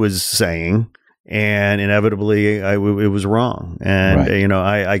my head was saying, and inevitably it was wrong. And,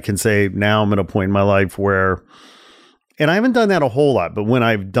 right. I can say now I'm at a point in my life where, and I haven't done that a whole lot, but when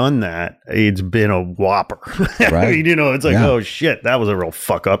I've done that, it's been a whopper. Right. I mean, it's like, oh shit, that was a real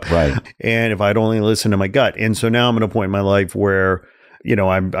fuck up. Right. And if I'd only listened to my gut. And so now I'm at a point in my life where,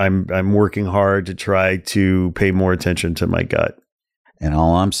 I'm working hard to try to pay more attention to my gut. And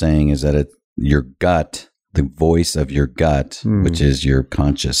all I'm saying is that your gut, the voice of your gut, which is your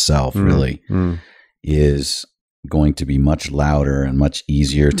conscious self, really, is going to be much louder and much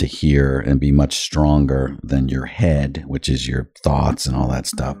easier to hear and be much stronger than your head, which is your thoughts and all that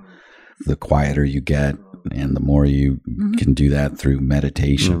stuff. The quieter you get and the more you can do that through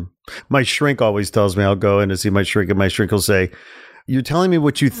meditation. My shrink always tells me, I'll go in to see my shrink, and my shrink will say, "You're telling me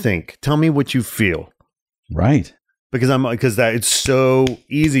what you think. Tell me what you feel." Right. Because it's so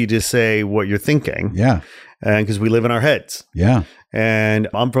easy to say what you're thinking. Yeah. And because we live in our heads. Yeah. And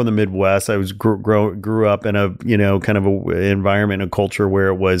I'm from the Midwest. I was grew up in a, kind of a environment, a culture where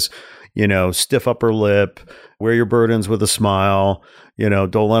it was, stiff upper lip, wear your burdens with a smile,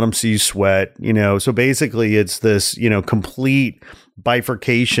 don't let them see you sweat, So basically it's this, complete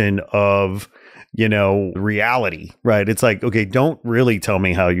bifurcation of, reality, right? It's like, okay, don't really tell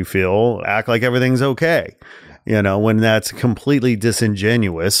me how you feel. Act like everything's okay. When that's a completely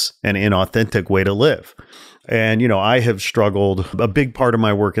disingenuous and inauthentic way to live. And, I have struggled. A big part of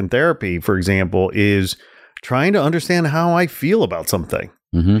my work in therapy, for example, is trying to understand how I feel about something.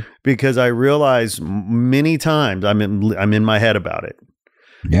 Mm-hmm. Because I realize many times I'm in my head about it.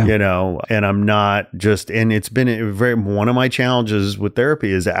 Yeah. You know, and I'm not just, and it's been one of my challenges with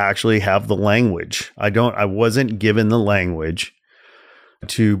therapy is to actually have the language. I wasn't given the language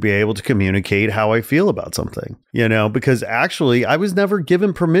to be able to communicate how I feel about something, you know, because actually I was never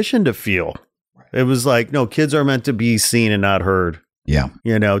given permission to feel. It was like, no, kids are meant to be seen and not heard. Yeah.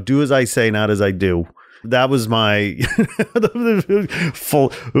 You know, do as I say, not as I do. That was my full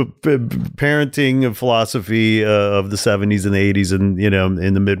parenting philosophy of the 70s and the 80s and, you know,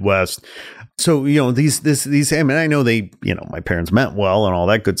 in the Midwest. So, you know, these, I mean, I know they, you know, my parents meant well and all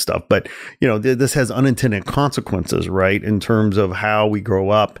that good stuff, but, you know, this has unintended consequences, right? In terms of how we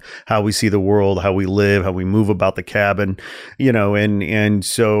grow up, how we see the world, how we live, how we move about the cabin, you know, and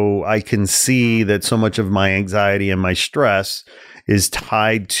so I can see that so much of my anxiety and my stress is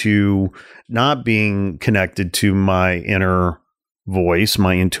tied to not being connected to my inner voice,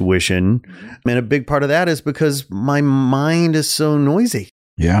 my intuition. And a big part of that is because my mind is so noisy.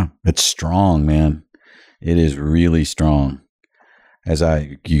 Yeah, it's strong, man. It is really strong. As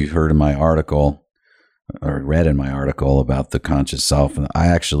you heard in my article, or read in my article about the conscious self, and I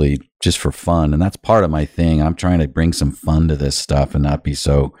actually, just for fun, and that's part of my thing, I'm trying to bring some fun to this stuff and not be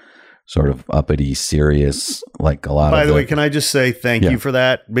so sort of uppity, serious, like a lot of. By the way, can I just say thank Yeah. you for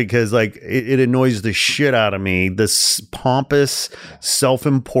that? Because like it annoys the shit out of me. This pompous,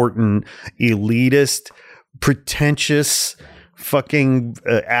 self-important, elitist, pretentious fucking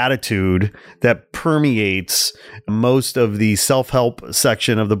attitude that permeates most of the self-help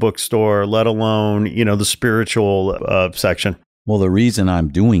section of the bookstore, let alone, you know, the spiritual section. Well, the reason I'm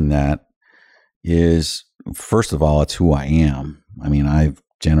doing that is, first of all, it's who I am. I mean, I've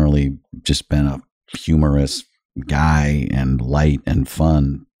generally just been a humorous guy and light and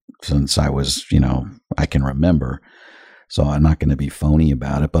fun since I was, you know, I can remember. So I'm not going to be phony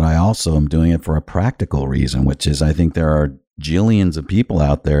about it, but I also am doing it for a practical reason, which is I think there are jillions of people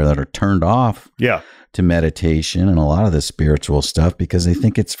out there that are turned off Yeah. to meditation and a lot of the spiritual stuff because they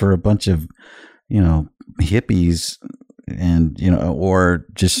think it's for a bunch of, you know, hippies and, you know, or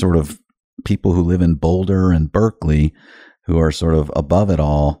just sort of people who live in Boulder and Berkeley who are sort of above it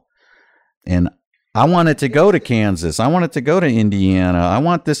all. And I want it to go to Kansas. I want it to go to Indiana. I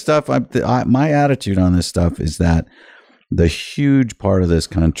want this stuff. My attitude on this stuff is that the huge part of this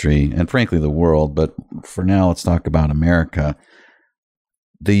country, and frankly the world, but for now let's talk about America,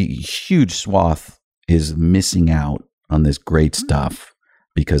 the huge swath is missing out on this great stuff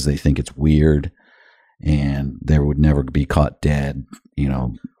because they think it's weird and they would never be caught dead, you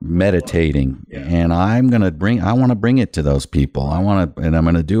know, meditating. Yeah. And I want to bring it to those people. And I'm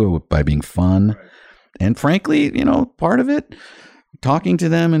going to do it by being fun. And frankly, you know, part of it, talking to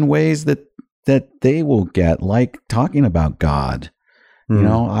them in ways that they will get, like talking about God. You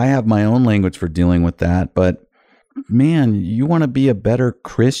know, I have my own language for dealing with that, but man, you want to be a better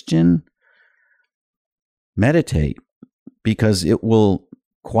Christian? Meditate, because it will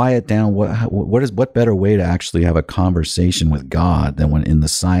quiet down. What better way to actually have a conversation with God than when in the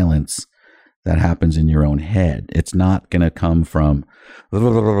silence that happens in your own head? It's not going to come from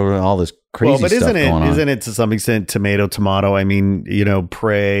all this crazy but stuff going on. Isn't it to some extent tomato? I mean, you know,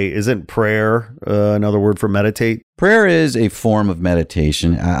 isn't prayer another word for meditate? Prayer is a form of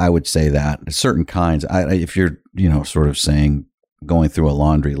meditation. I would say that certain kinds. If you're, you know, sort of saying, going through a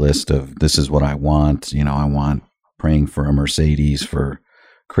laundry list of this is what I want. You know, I want praying for a Mercedes for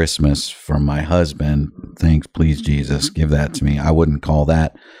Christmas from my husband. Thanks, please, Jesus, give that to me. I wouldn't call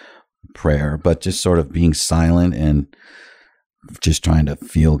that prayer, but just sort of being silent and just trying to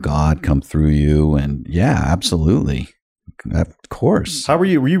feel God come through you. And yeah, absolutely. Of course. How were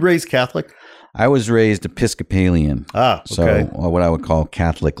you? Were you raised Catholic? I was raised Episcopalian. Ah, okay. So what I would call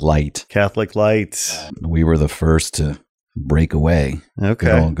Catholic light. Catholic light. We were the first to break away.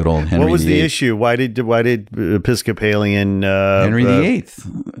 Okay. Good old Henry What was the VIII. issue? Why did Episcopalian Henry VIII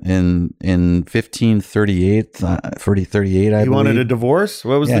in 1538, I he believe. wanted a divorce?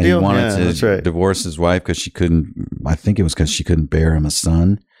 What was the deal? He wanted that's to right. divorce his wife because I think it was because she couldn't bear him a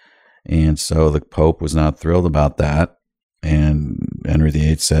son. And so the Pope was not thrilled about that. And Henry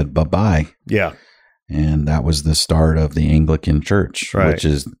VIII said, bye-bye. Yeah. And that was the start of the Anglican Church, Right. which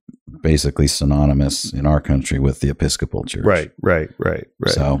is basically synonymous in our country with the Episcopal Church. Right.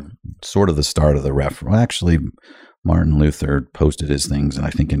 So sort of the start of the Reformation. Well, actually, Martin Luther posted his things, and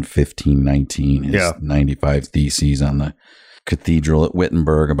I think in 1519, his 95 Theses on the cathedral at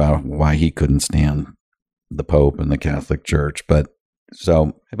Wittenberg about why he couldn't stand the Pope and the Catholic Church. But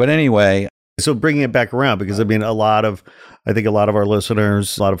anyway, So bringing it back around, because I mean, I think a lot of our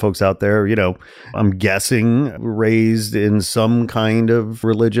listeners, a lot of folks out there, I'm guessing raised in some kind of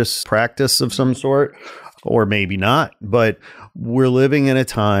religious practice of some sort, or maybe not, but we're living in a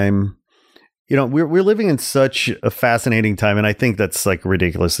time, we're living in such a fascinating time. And I think that's like a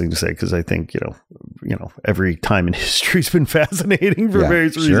ridiculous thing to say, because I think, every time in history has been fascinating for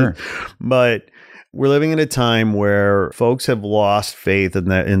various reasons. But we're living in a time where folks have lost faith in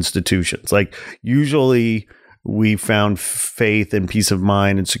the institutions. Like usually we found faith and peace of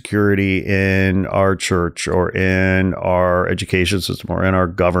mind and security in our church or in our education system or in our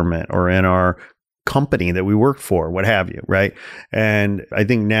government or in our company that we work for, what have you, right? And I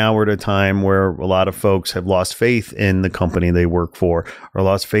think now we're at a time where a lot of folks have lost faith in the company they work for, or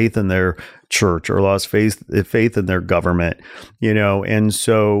lost faith in their church, or lost faith in their government, and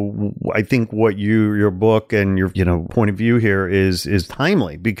so I think what your book and your point of view here is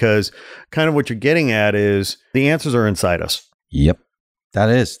timely, because kind of what you're getting at is the answers are inside us. Yep,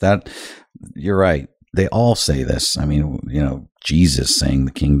 that you're right. They all say this. I mean, Jesus saying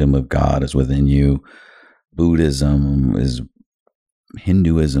the kingdom of God is within you. Buddhism is,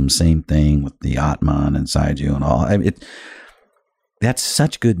 Hinduism, same thing with the Atman inside you and all. That's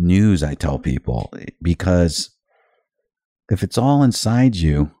such good news, I tell people, because if it's all inside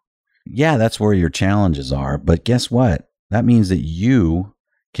you, yeah, that's where your challenges are. But guess what? That means that you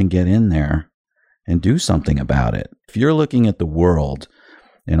can get in there and do something about it. If you're looking at the world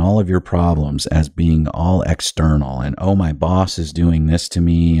and all of your problems as being all external, and my boss is doing this to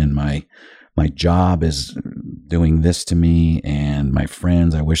me, and my job is doing this to me, and my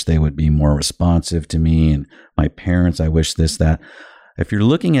friends, I wish they would be more responsive to me, and my parents, I wish this, that. If you're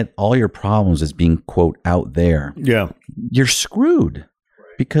looking at all your problems as being, quote, out there, you're screwed,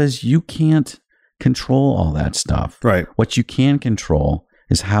 because you can't control all that stuff. Right. What you can control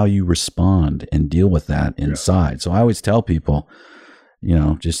is how you respond and deal with that inside. So I always tell people,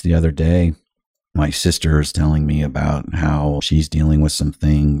 just the other day, my sister is telling me about how she's dealing with some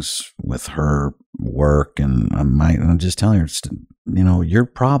things with her work. And I'm just telling her, your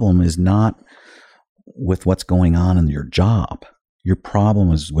problem is not with what's going on in your job. Your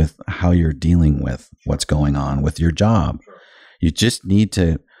problem is with how you're dealing with what's going on with your job. You just need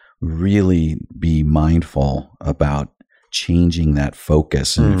to really be mindful about changing that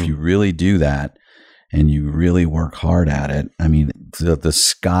focus. And if you really do that, and you really work hard at it, I mean, the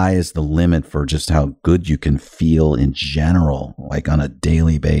sky is the limit for just how good you can feel in general, like on a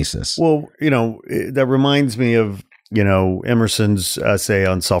daily basis. Well, that reminds me of, Emerson's essay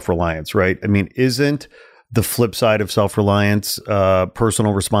on self-reliance, right? I mean, isn't the flip side of self-reliance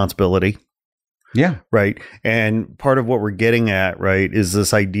personal responsibility? Yeah. Right. And part of what we're getting at, right, is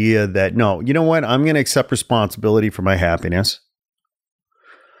this idea that, no, you know what? I'm going to accept responsibility for my happiness.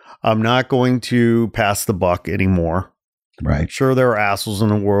 I'm not going to pass the buck anymore. Right. Sure, there are assholes in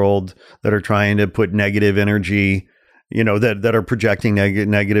the world that are trying to put negative energy, that are projecting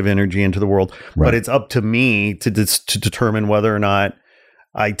negative energy into the world. Right. But it's up to me to determine whether or not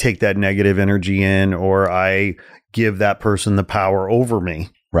I take that negative energy in, or I give that person the power over me.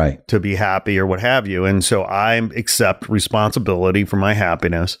 Right. To be happy or what have you. And so I accept responsibility for my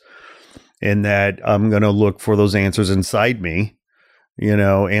happiness, in that I'm going to look for those answers inside me.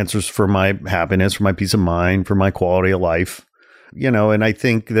 Answers for my happiness, for my peace of mind, for my quality of life, and I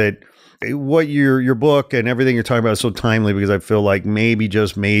think that what your book and everything you're talking about is so timely, because I feel like maybe,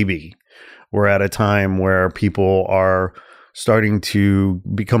 just maybe, we're at a time where people are starting to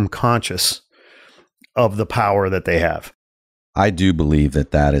become conscious of the power that they have. I do believe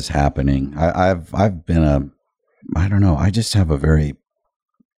that is happening. I've been I don't know, I just have a very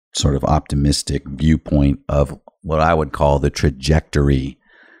sort of optimistic viewpoint of what I would call the trajectory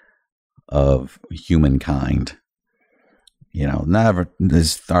of humankind. Are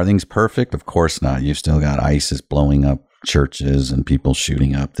things perfect? Of course not. You've still got ISIS blowing up churches and people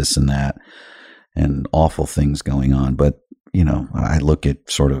shooting up this and that, and awful things going on. But, I look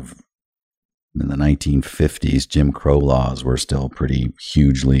at sort of in the 1950s, Jim Crow laws were still pretty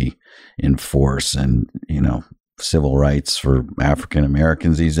hugely in force, and, civil rights for African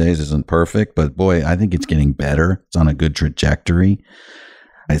Americans these days isn't perfect, but boy, I think it's getting better. It's on a good trajectory.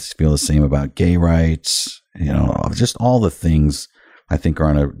 I feel the same about gay rights, just all the things I think are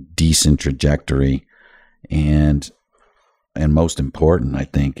on a decent trajectory. And most important, I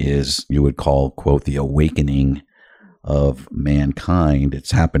think, is you would call, quote, the awakening of mankind. It's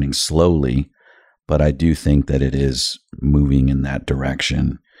happening slowly, but I do think that it is moving in that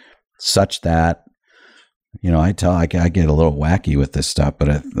direction, such that, I get a little wacky with this stuff, but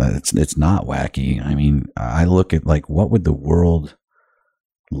it's not wacky. I mean, I look at, like, what would the world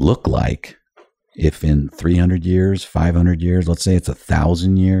look like if in 300 years, 500 years, let's say it's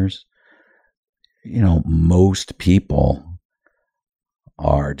 1,000 years, most people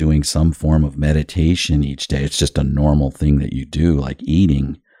are doing some form of meditation each day. It's just a normal thing that you do, like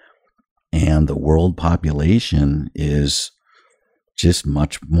eating. And the world population is just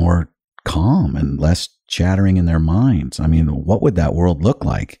much more calm and less chattering in their minds. I mean, what would that world look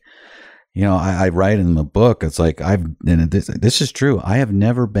like? I write in the book, it's like this is true. I have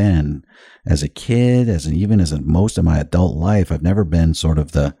never been, as a kid, even as most of my adult life, I've never been sort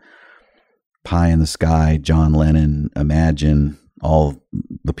of the pie in the sky, John Lennon, imagine all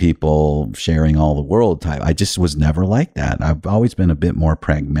the people sharing all the world type. I just was never like that. I've always been a bit more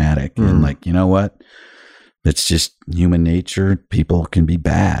pragmatic and like, you know what? It's just human nature. People can be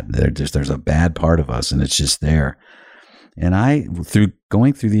bad. There's a bad part of us and it's just there. And through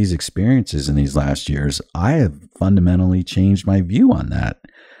going through these experiences in these last years, I have fundamentally changed my view on that,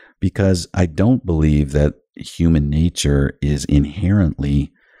 because I don't believe that human nature has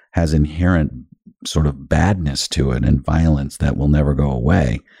inherent sort of badness to it and violence that will never go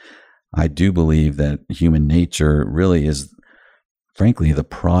away. I do believe that human nature really is, frankly, the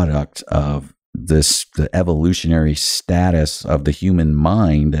product of the evolutionary status of the human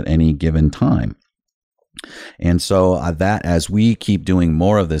mind at any given time. And so that as we keep doing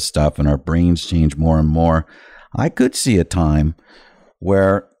more of this stuff and our brains change more and more, I could see a time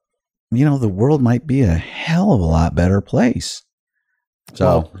where, the world might be a hell of a lot better place.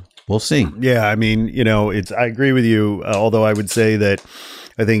 So we'll see. Yeah. I mean, I agree with you. Although I would say that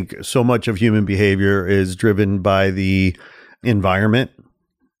I think so much of human behavior is driven by the environment,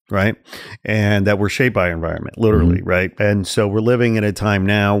 right? And that we're shaped by environment, literally, mm-hmm. right? And so we're living in a time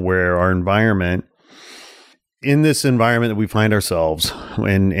now where our environment, in this environment that we find ourselves,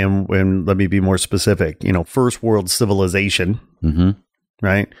 and let me be more specific, first world civilization, mm-hmm.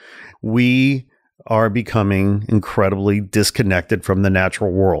 right? We are becoming incredibly disconnected from the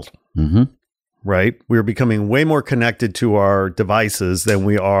natural world, mm-hmm. right? We're becoming way more connected to our devices than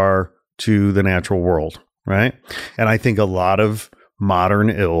we are to the natural world, right? And I think a lot of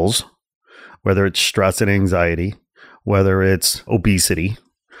modern ills, whether it's stress and anxiety, whether it's obesity,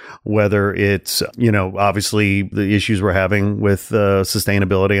 whether it's, obviously the issues we're having with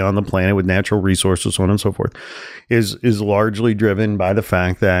sustainability on the planet with natural resources, so on and so forth, is largely driven by the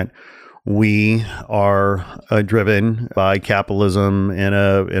fact that we are driven by capitalism in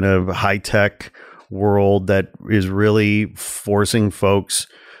a high-tech world that is really forcing folks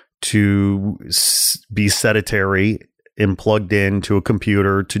to be sedentary and plugged into a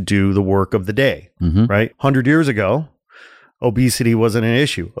computer to do the work of the day, mm-hmm. right? 100 years ago, obesity wasn't an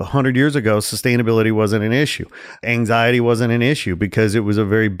issue. 100 years ago, sustainability wasn't an issue. Anxiety wasn't an issue because it was a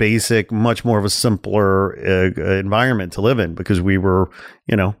very basic, much more of a simpler environment to live in, because we were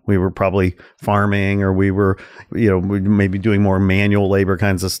probably farming, or we were, maybe doing more manual labor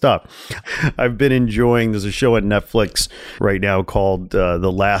kinds of stuff. I've been enjoying, there's a show at Netflix right now called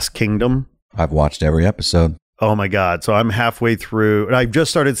The Last Kingdom. I've watched every episode. Oh my God. So I'm halfway through, and I've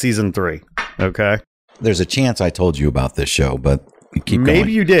just started season 3. Okay. There's a chance I told you about this show, but keep going.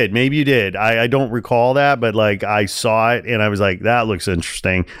 Maybe you did. I don't recall that, but like I saw it and I was like, that looks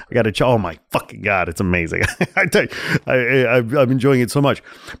interesting. I got to, oh my fucking God, it's amazing. I tell you, I'm enjoying it so much.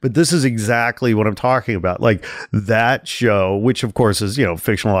 But this is exactly what I'm talking about. Like that show, which of course is,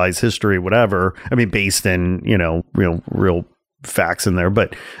 fictionalized history, whatever. I mean, based in, real facts in there,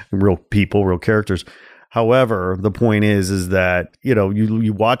 but real people, real characters. However, the point is that,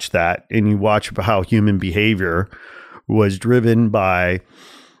 you watch that and you watch how human behavior was driven by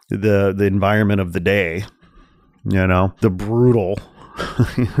the environment of the day, the brutal,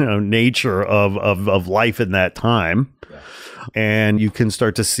 nature of life in that time. Yeah. And you can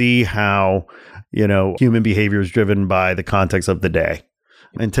start to see how, human behavior is driven by the context of the day.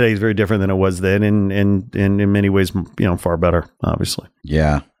 And today is very different than it was then, and in many ways, far better, obviously.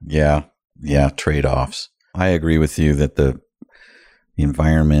 Yeah. Trade-offs. I agree with you that the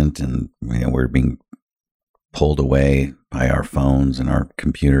environment and we're being pulled away by our phones and our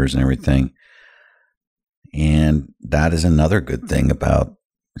computers and everything. And that is another good thing about,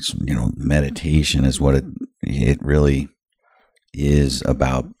 meditation is what it really is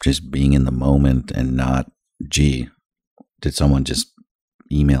about, just being in the moment and not, gee, did someone just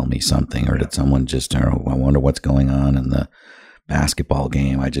email me something, or did someone just, I wonder what's going on in the basketball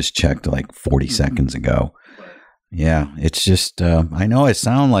game I just checked like 40 seconds ago. Yeah, it's just, I know I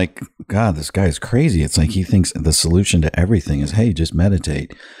sound like, God, this guy is crazy. It's like he thinks the solution to everything is, hey, just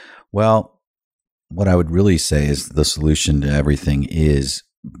meditate. Well, what I would really say is the solution to everything is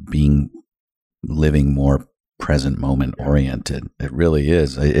living more present moment oriented. It really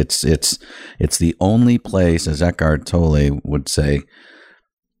is. It's the only place, as Eckhart Tolle would say,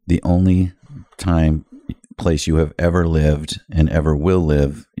 the only place you have ever lived and ever will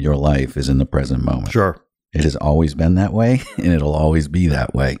live your life is in the present moment. Sure. It has always been that way, and it'll always be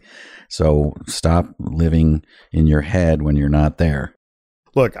that way. So stop living in your head when you're not there.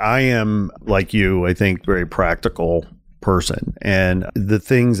 Look, I am, like you, I think, very practical person. And the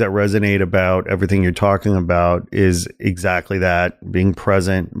things that resonate about everything you're talking about is exactly that, being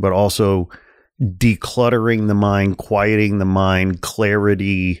present, but also decluttering the mind, quieting the mind,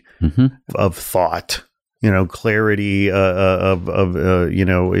 clarity of thought, clarity in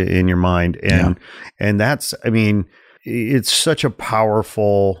your mind. And that's, I mean, it's such a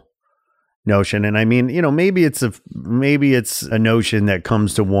powerful notion. And I mean, maybe it's a notion that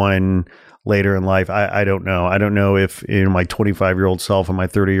comes to one later in life. I don't know. I don't know if my 25-year-old self and my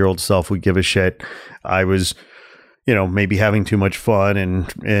 30-year-old self would give a shit. I was, maybe having too much fun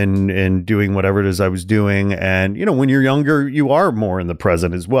and doing whatever it is I was doing. And, when you're younger, you are more in the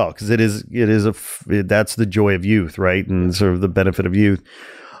present as well, because that's the joy of youth, right? And sort of the benefit of youth.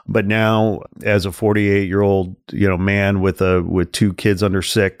 But now, as a 48-year-old, man with 2 kids under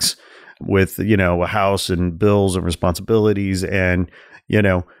 6, with, a house and bills and responsibilities, and,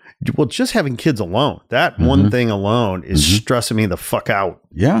 just having kids alone, that one thing alone is stressing me the fuck out.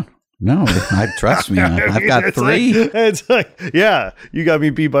 Yeah. No, trust me. I've got 3. It's like, yeah, you got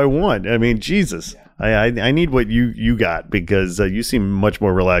me beat by 1. I mean, Jesus, I need what you got, because you seem much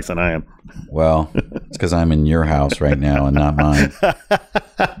more relaxed than I am. Well, it's because I'm in your house right now and not mine.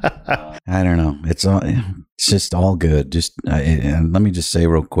 I don't know. It's just all good. And let me just say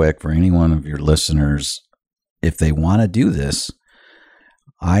real quick, for any one of your listeners, if they want to do this,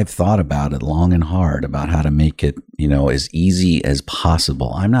 I've thought about it long and hard about how to make it, as easy as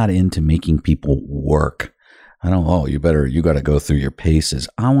possible. I'm not into making people work. I don't, you got to go through your paces.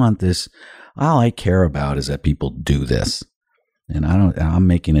 I want this. All I care about is that people do this. And I'm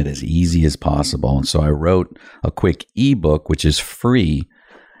making it as easy as possible. And so I wrote a quick ebook, which is free,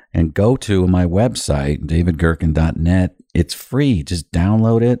 and go to my website, davidgerken.net. It's free. Just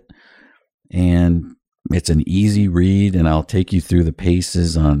download it. And it's an easy read, and I'll take you through the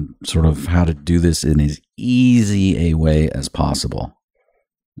paces on sort of how to do this in as easy a way as possible.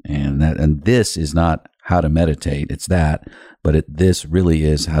 And this is not how to meditate. It's that, but this really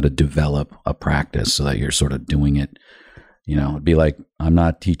is how to develop a practice so that you're sort of doing it. It'd be like, I'm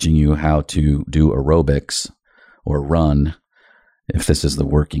not teaching you how to do aerobics or run. If this is the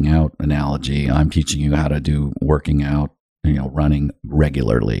working out analogy, I'm teaching you how to do working out, running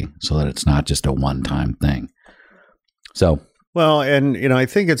regularly, so that it's not just a one-time thing. So, well, and, I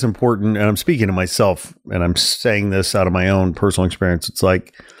think it's important, and I'm speaking to myself, and I'm saying this out of my own personal experience. It's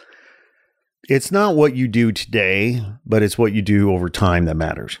like, it's not what you do today, but it's what you do over time that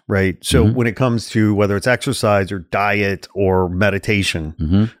matters, right? So when it comes to whether it's exercise or diet or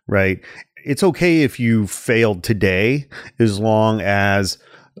meditation, right? It's okay if you failed today, as long as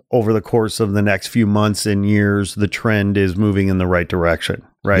over the course of the next few months and years, the trend is moving in the right direction,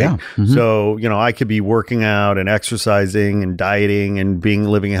 right? Yeah. So, I could be working out and exercising and dieting and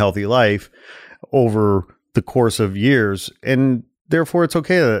living a healthy life over the course of years, and therefore it's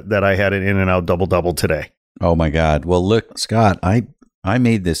okay that I had an In-N-Out double today. Oh my God. Well, look, Scott, I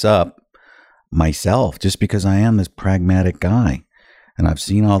made this up myself just because I am this pragmatic guy. And I've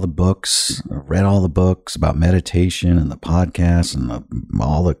seen all the books, I've read all the books about meditation and the podcasts and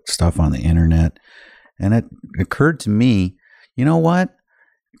all the stuff on the internet. And it occurred to me, you know what?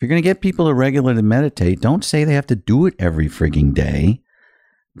 If you're going to get people to regularly meditate, don't say they have to do it every frigging day,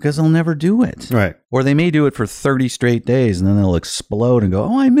 because they'll never do it. Right. Or they may do it for 30 straight days, and then they'll explode and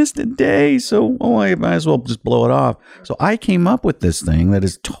go, I missed a day, so I might as well just blow it off. So I came up with this thing that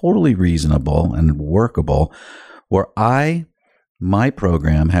is totally reasonable and workable, where my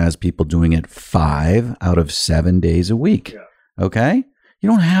program has people doing it 5 out of 7 days a week. Yeah. Okay? You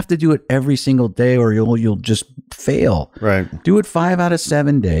don't have to do it every single day, or you'll just fail. Right. Do it 5 out of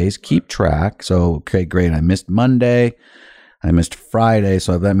 7 days. Keep track. So, okay, great. I missed Monday. I missed Friday.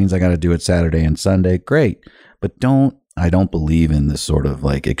 So that means I got to do it Saturday and Sunday. Great. But I don't believe in this sort of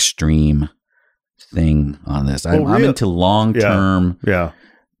like extreme thing on this. I'm into long-term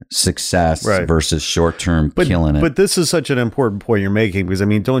success versus short-term killing it. But this is such an important point you're making, because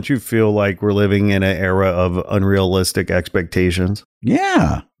don't you feel like we're living in an era of unrealistic expectations?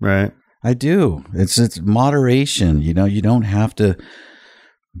 Yeah. Right. I do. It's moderation. You don't have to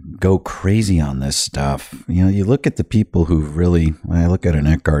go crazy on this stuff. You look at the people who really, when I look at an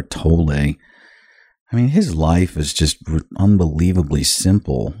Eckhart Tolle, his life is just unbelievably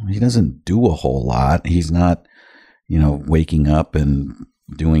simple. He doesn't do a whole lot. He's not waking up and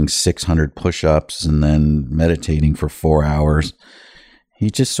doing 600 push-ups and then meditating for 4 hours. He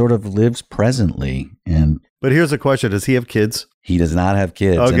just sort of lives presently. But here's a question. Does he have kids? He does not have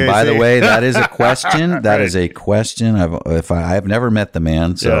kids. Okay, and by the see? way, that is a question. That Right. is a question. I've never met the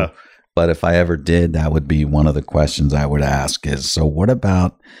man. So, Yeah. but if I ever did, that would be one of the questions I would ask is, so what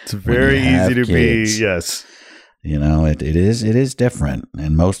about It's very when you have easy to kids? be. Yes. It is different.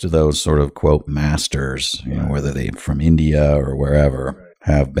 And most of those sort of quote masters, whether they from India or wherever,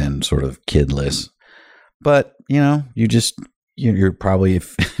 have been sort of kidless. But, you're probably,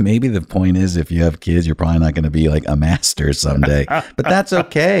 maybe the point is if you have kids, you're probably not going to be like a master someday, but that's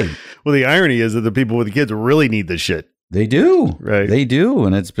okay. Well, the irony is that the people with the kids really need this shit. They do. Right. They do.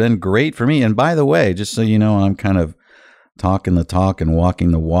 And it's been great for me. And by the way, just so you know, I'm kind of talking the talk and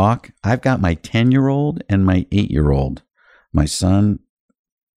walking the walk. I've got my 10-year-old and my 8-year-old. My son,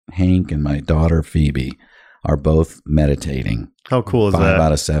 Hank, and my daughter, Phoebe, are both meditating. How cool is 5 that?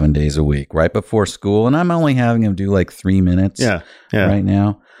 out of 7 days a week, right before school. And I'm only having them do like 3 minutes Yeah. right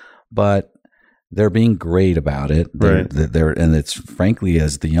now. But they're being great about it. Right. And it's frankly,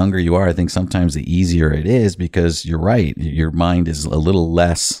 as the younger you are, I think sometimes the easier it is because you're right. Your mind is a little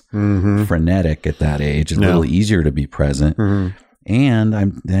less frenetic at that age. It's a little easier to be present. And I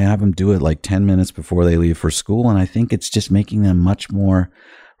have them do it like 10 minutes before they leave for school. And I think it's just making them much more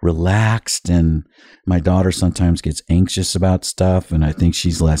relaxed. And my daughter sometimes gets anxious about stuff. And I think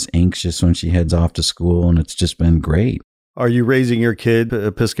she's less anxious when she heads off to school. And it's just been great. Are you raising your kid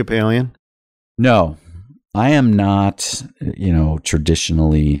Episcopalian? No, I am not,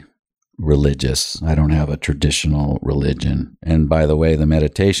 traditionally religious. I don't have a traditional religion. And by the way, the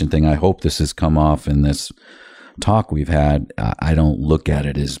meditation thing, I hope this has come off in this talk we've had. I don't look at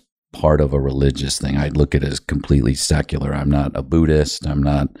it as part of a religious thing. I look at it as completely secular. I'm not a Buddhist. I'm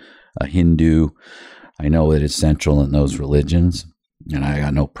not a Hindu. I know it is central in those religions, and I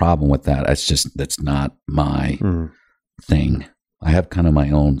got no problem with that. That's not my thing. I have kind of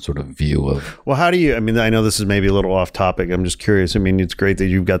my own sort of view of. Well, how do you, I know this is maybe a little off topic. I'm just curious. It's great that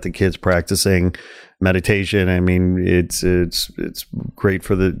you've got the kids practicing meditation. It's great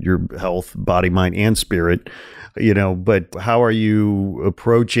for your health, body, mind, and spirit, but how are you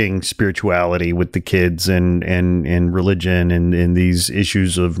approaching spirituality with the kids and religion and these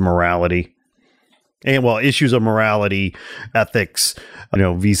issues of morality? And issues of morality, ethics,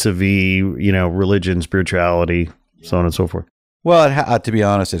 vis-a-vis, religion, spirituality, so on and so forth. Well, to be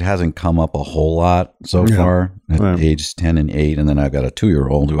honest, it hasn't come up a whole lot so far at age 10 and 8. And then I've got a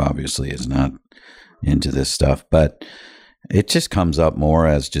 2-year-old who obviously is not into this stuff. But it just comes up more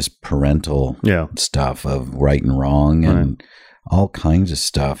as just parental stuff of right and wrong and all kinds of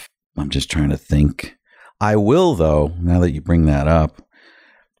stuff. I'm just trying to think. I will, though, now that you bring that up,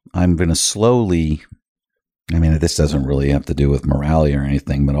 I'm going to slowly... this doesn't really have to do with morality or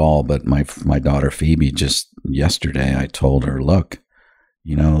anything at all, but my daughter Phoebe, just yesterday, I told her, look,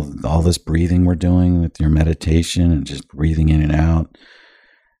 all this breathing we're doing with your meditation and just breathing in and out.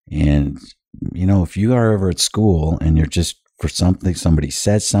 And, if you are ever at school and you're just for something, somebody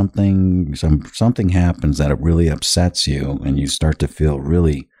says something, something happens that it really upsets you and you start to feel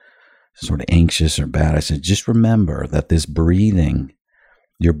really sort of anxious or bad. I said, just remember that this breathing,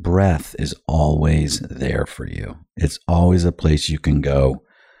 your breath is always there for you. It's always a place you can go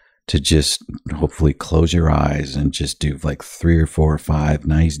to just hopefully close your eyes and just do like 3 or 4 or 5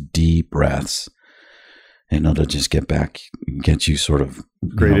 nice deep breaths. And it'll just get you sort of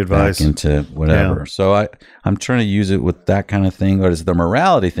great advice back into whatever. Yeah. So I'm trying to use it with that kind of thing. But as the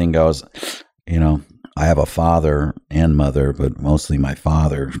morality thing goes, I have a father and mother, but mostly my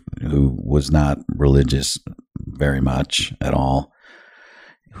father, who was not religious very much at all,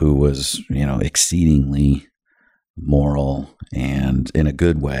 who was, exceedingly moral and in a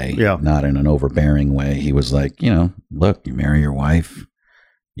good way, not in an overbearing way. He was like, look, you marry your wife,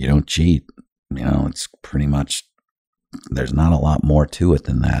 you don't cheat. It's pretty much, there's not a lot more to it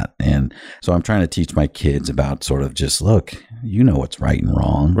than that. And so I'm trying to teach my kids about sort of just, look, what's right and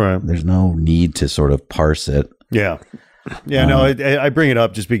wrong. Right. There's no need to sort of parse it. Yeah. Yeah, no, I bring it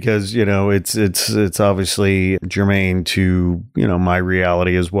up just because, it's obviously germane to, my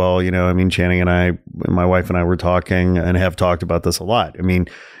reality as well. Channing and I, my wife and I were talking and have talked about this a lot.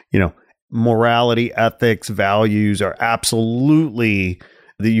 Morality, ethics, values are absolutely,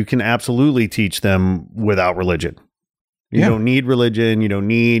 that you can absolutely teach them without religion. You don't need religion. You don't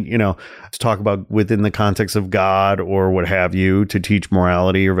need, to talk about within the context of God or what have you to teach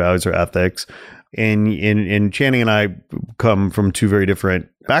morality or values or ethics. And Channing and I come from two very different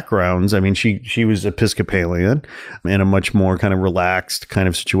backgrounds. I mean, she was Episcopalian in a much more kind of relaxed kind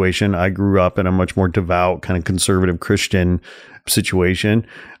of situation. I grew up in a much more devout kind of conservative Christian situation.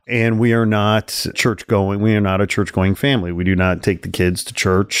 And we are not church going. We are not a church going family. We do not take the kids to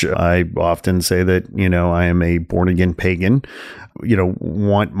church. I often say that, I am a born again pagan,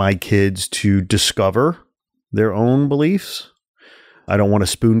 want my kids to discover their own beliefs. I don't want to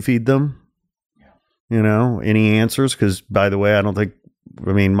spoon feed them, any answers. Because, by the way,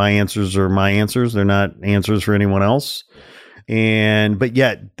 my answers are my answers. They're not answers for anyone else. But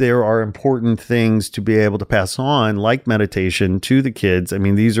yet there are important things to be able to pass on, like meditation, to the kids. I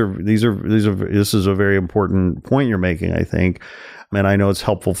mean, this is a very important point you're making, I think. And I know it's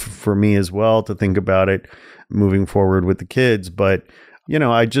helpful for me as well to think about it moving forward with the kids. But,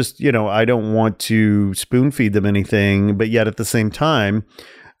 I just, I don't want to spoon feed them anything. But yet at the same time,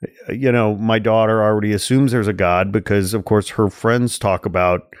 my daughter already assumes there's a God because, of course, her friends talk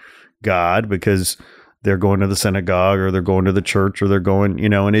about God because they're going to the synagogue or they're going to the church or they're going,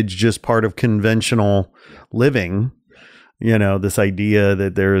 and it's just part of conventional living, this idea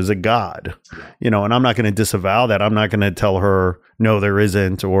that there is a God, and I'm not going to disavow that. I'm not going to tell her, no, there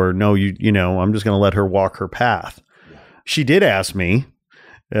isn't, or no, I'm just going to let her walk her path. She did ask me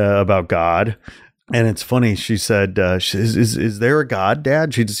about God. And it's funny. She said, is there a God,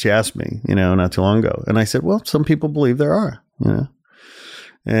 Dad? She asked me, not too long ago. And I said, well, some people believe there are,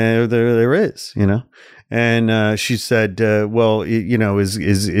 and there is, and she said, well,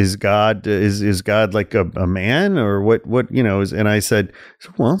 is God like a man or what, and I said,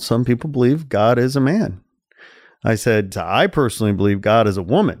 well, some people believe God is a man. I said, I personally believe God is a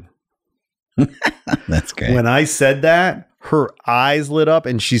woman. That's great. When I said that, her eyes lit up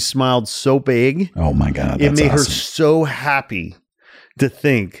and she smiled so big. Oh my God. It made her awesome. so happy to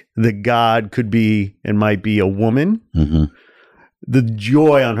think that God could be and might be a woman. Mm-hmm. The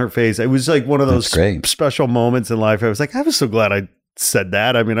joy on her face. It was like one of those special moments in life. I was like, I was so glad I said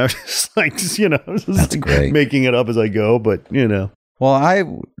that. I mean, I was just like, That's great. Making it up as I go, but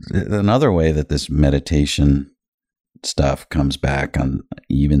Well, another way that this meditation stuff comes back on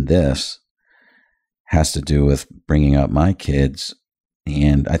even this has to do with bringing up my kids.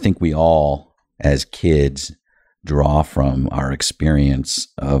 And I think we all, as kids, draw from our experience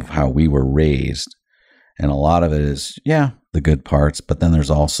of how we were raised. And a lot of it is, the good parts. But then there's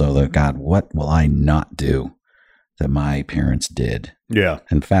also the, God, what will I not do that my parents did? Yeah.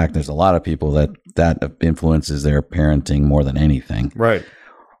 In fact, there's a lot of people that influences their parenting more than anything. Right.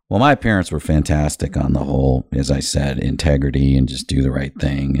 Well, my parents were fantastic on the whole, as I said, integrity and just do the right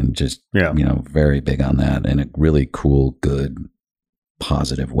thing and just, very big on that in a really cool, good,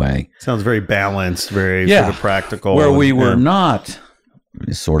 positive way. Sounds very balanced, very sort of practical. Where we were not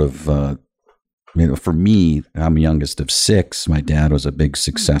sort of, for me, I'm youngest of 6. My dad was a big,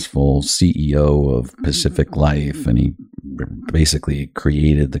 successful CEO of Pacific Life, and he basically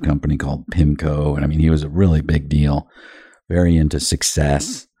created the company called PIMCO. And I mean, he was a really big deal, very into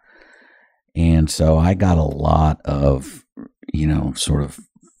success. And so I got a lot of, sort of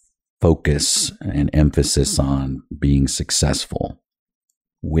focus and emphasis on being successful,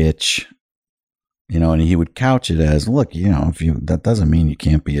 which, and he would couch it as, look, that doesn't mean you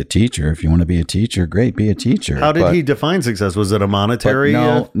can't be a teacher. If you want to be a teacher, great, be a teacher. How did he define success? Was it a monetary?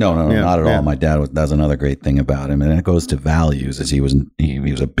 No, not at all. My dad that's another great thing about him. And it goes to values, as he was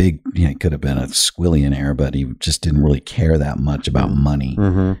a big, he could have been a squillionaire, but he just didn't really care that much about money.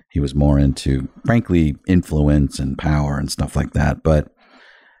 Mm-hmm. He was more into, frankly, influence and power and stuff like that.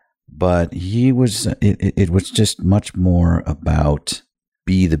 But he was, it was just much more about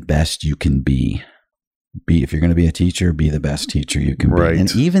be the best you can be. If you're going to be a teacher, be the best teacher you can be.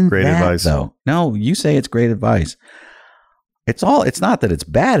 And even great that, advice. though, no, you say it's great advice. It's not that it's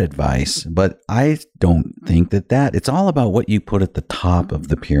bad advice, but I don't think it's all about what you put at the top of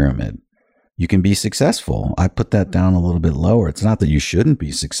the pyramid. You can be successful. I put that down a little bit lower. It's not that you shouldn't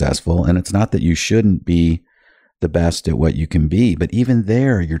be successful, and it's not that you shouldn't be the best at what you can be. But even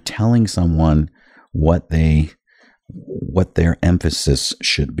there, you're telling someone what their emphasis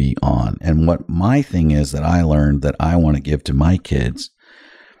should be on. And what my thing is that I learned that I want to give to my kids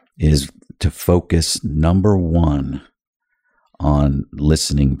is to focus, number one, on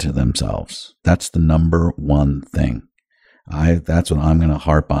listening to themselves. That's the number one thing. That's what I'm going to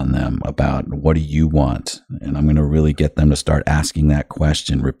harp on them about. What do you want? And I'm going to really get them to start asking that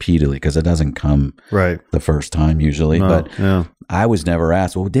question repeatedly, because it doesn't come the first time usually. I was never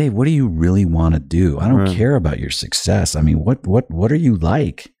asked, well, Dave, what do you really want to do? I don't care about your success. I mean, what are you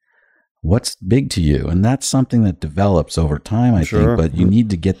like? What's big to you? And that's something that develops over time, I Sure. think, but you need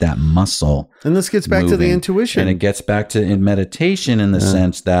to get that muscle. And this gets back to the moving. intuition. And it gets back to in meditation in the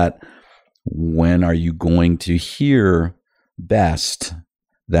sense that when are you going to hear best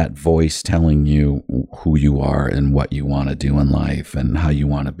that voice telling you who you are and what you want to do in life and how you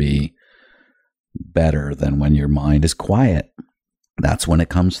want to be better than when your mind is quiet. That's when it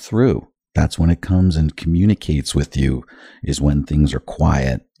comes through. That's when it comes and communicates with you, is when things are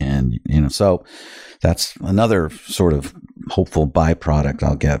quiet. And, so that's another sort of hopeful byproduct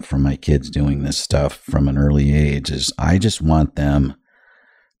I'll get from my kids doing this stuff from an early age is I just want them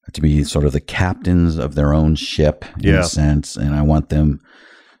to be sort of the captains of their own ship in a sense. And I want them,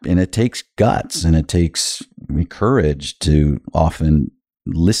 and it takes guts and it takes courage to often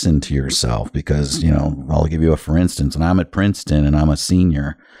listen to yourself because, I'll give you for instance, when I'm at Princeton and I'm a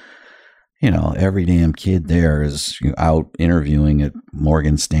senior, every damn kid there is out interviewing at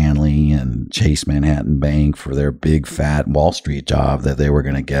Morgan Stanley and Chase Manhattan Bank for their big fat Wall Street job that they were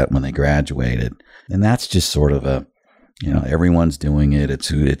going to get when they graduated. And that's just sort of everyone's doing it. It's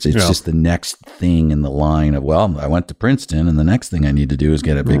just the next thing in the line of, well, I went to Princeton and the next thing I need to do is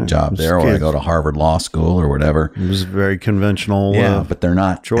get a big job there or I go to Harvard Law School or whatever. It was very conventional. But they're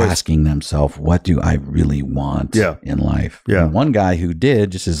not asking themselves, what do I really want in life? Yeah. And one guy who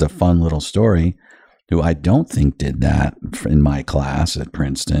did, just as a fun little story, who I don't think did that in my class at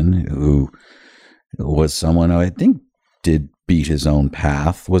Princeton, who was someone who I think did beat his own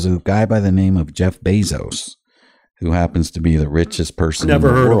path, was a guy by the name of Jeff Bezos, who happens to be the richest person in the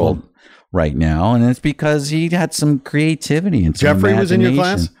world right now. And it's because he had some creativity and some Jeffrey was in your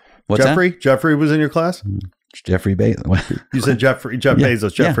class? What's Jeffrey? that? Jeffrey was in your class? Jeffrey Bezos. You said Jeff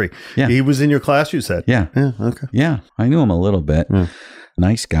Bezos. Jeffrey. Yeah. He was in your class, you said? Yeah. Yeah, okay. Yeah. I knew him a little bit.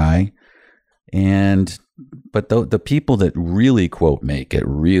 Nice guy. But the people that really, quote, make it,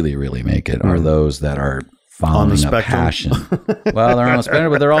 really, really make it, are those that are following a passion. Well, they're on the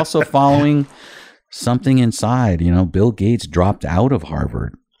spectrum, but they're also following something inside. Bill Gates dropped out of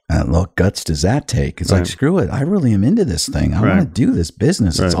Harvard. What guts does that take? It's like, screw it. I really am into this thing. I want to do this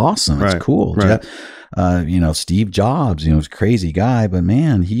business. It's awesome. It's cool. Steve Jobs, was a crazy guy, but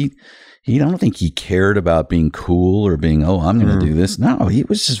man, I don't think he cared about being cool or being, I'm going to do this. No, he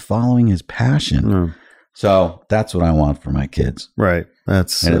was just following his passion. So that's what I want for my kids. Right.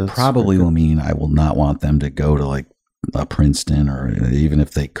 It probably will mean I will not want them to go to like a Princeton, or even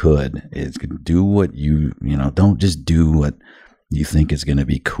if they could, is do what don't just do what you think is going to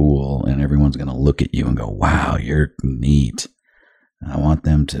be cool and everyone's going to look at you and go, wow, you're neat. I want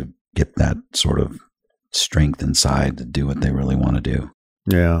them to get that sort of strength inside to do what they really want to do.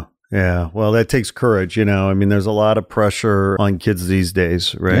 Yeah. Yeah. Well, that takes courage. There's a lot of pressure on kids these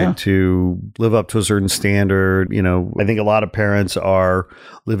days, right? Yeah. To live up to a certain standard. I think a lot of parents are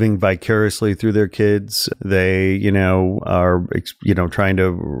living vicariously through their kids. They, are, trying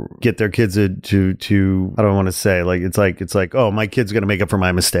to get their kids to, I don't want to say it's like, oh, my kid's going to make up for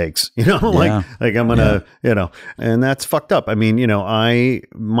my mistakes, like I'm going to, and that's fucked up.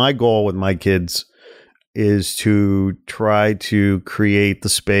 My goal with my kids is to try to create the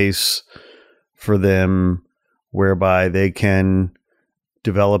space for them whereby they can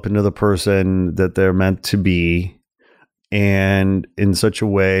develop into the person that they're meant to be, and in such a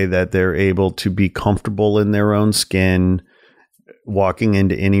way that they're able to be comfortable in their own skin, walking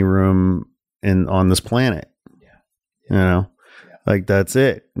into any room on this planet. Like that's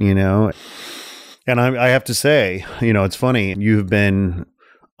it, And I have to say, it's funny. You've been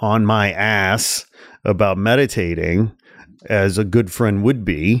on my ass about meditating, as a good friend would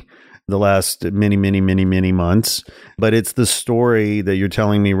be, the last many, many, many, many months. But it's the story that you're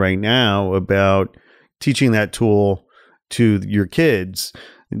telling me right now about teaching that tool to your kids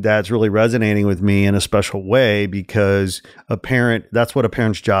that's really resonating with me in a special way, because that's what a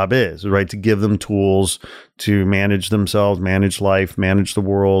parent's job is, right? To give them tools to manage themselves, manage life, manage the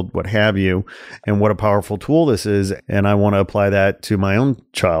world, what have you. And what a powerful tool this is. And I want to apply that to my own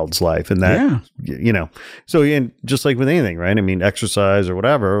child's life. And that, so and just like with anything, right? Exercise or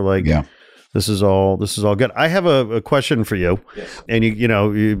whatever, this is all good. I have a question for you. Yes. And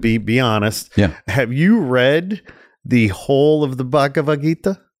you be honest. Yeah. Have you read the whole of the Bhagavad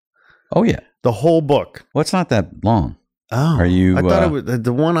Gita? Oh yeah, the whole book. Well, it's not that long. Oh, are you? I thought it was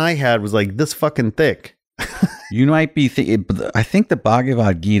the one I had was like this fucking thick. You might be. I think the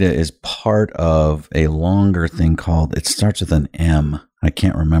Bhagavad Gita is part of a longer thing called. It starts with an M. I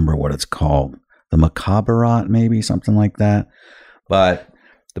can't remember what it's called. The Mahabharat, maybe something like that. But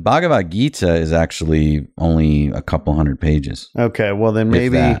the Bhagavad Gita is actually only a couple hundred pages. Okay, well then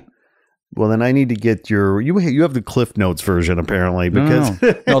maybe Well, then I need to get you have the Cliff Notes version apparently because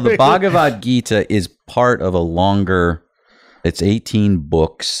No, the Bhagavad Gita is part of a longer. It's 18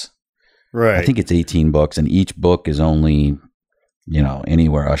 books. right. I think it's 18 books, and each book is only,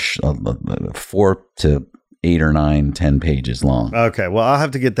 anywhere 4 to 8 or 9, 10 pages long. Okay, well, I'll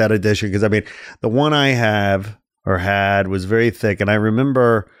have to get that edition because I mean, the one I have or had was very thick, and I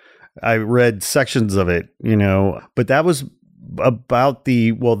remember I read sections of it, but that was about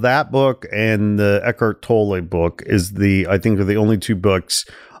that book and the Eckhart Tolle book I think are the only two books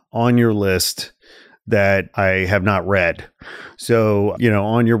on your list that I have not read. So,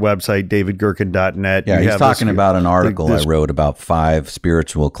 on your website, davidgerken.net. Yeah, he's talking about an article I wrote about 5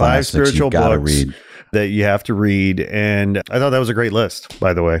 spiritual classics you've got to read. That you have to read. And I thought that was a great list,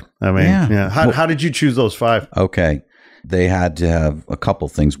 by the way. I mean, Yeah. How did you choose those 5? Okay. They had to have a couple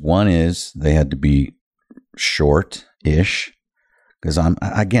things. One is they had to be short-ish because I'm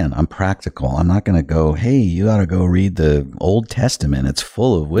practical. I'm not going to go, hey, you got to go read the Old Testament. It's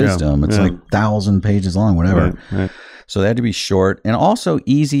full of wisdom. It's like 1,000 pages long, whatever. Right. So they had to be short and also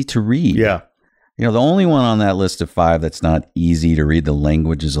easy to read. Yeah. The only one on that list of 5 that's not easy to read, the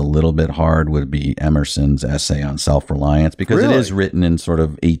language is a little bit hard, would be Emerson's essay on self-reliance because it is written in sort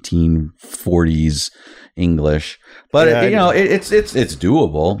of 1840s English. But it's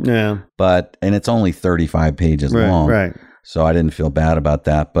doable. Yeah. And it's only 35 pages long. Right. So I didn't feel bad about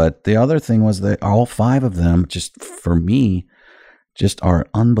that. But the other thing was that all 5 of them, just for me, just are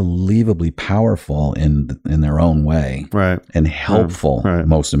unbelievably powerful in their own way, Right. and helpful. Right.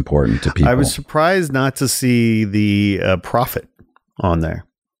 Most important to people. I was surprised not to see the Prophet on there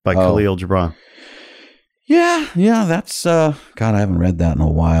by Khalil Gibran. Yeah, that's God, I haven't read that in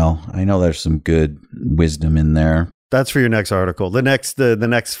a while. I know there's some good wisdom in there. That's for your next article. The next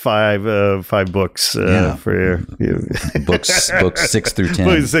 5 books for you. books 6 through 10.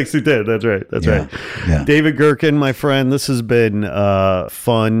 Books 6 through 10. That's right. That's right. Yeah. David Gerken, my friend, this has been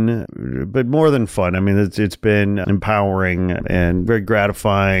fun, but more than fun. I mean, it's been empowering and very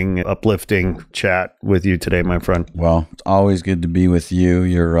gratifying, uplifting chat with you today, my friend. Well, it's always good to be with you.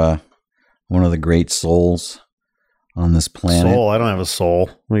 You're one of the great souls on this planet. Soul? I don't have a soul.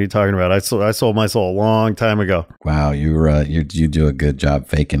 What are you talking about? I sold my soul a long time ago. Wow, you do a good job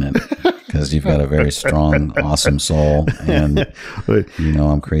faking it because you've got a very strong, awesome soul, and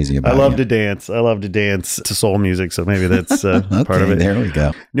I'm crazy about it. I love to dance. I love to dance to soul music, so maybe that's okay, part of it. There we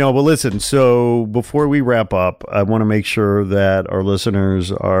go. No, but listen, so before we wrap up, I want to make sure that our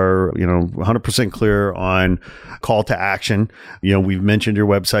listeners are, 100% clear on call to action. We've mentioned your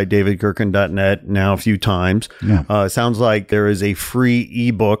website, davidgerken.net, now a few times. Yeah. It sounds like there is a free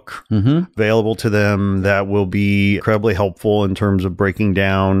ebook available to them that will be incredibly helpful in terms of breaking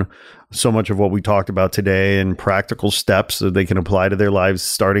down so much of what we talked about today and practical steps that they can apply to their lives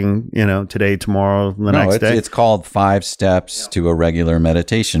starting, today, tomorrow, the next day. It's called 5 Steps to a Regular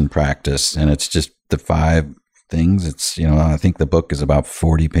Meditation Practice. And it's just the 5 things. It's, I think the book is about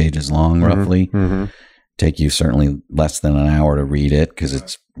 40 pages long, roughly. Take you certainly less than an hour to read it because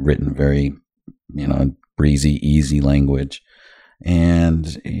it's written very, breezy, easy language. And,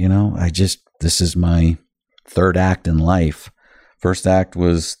 this is my 3rd act in life. First act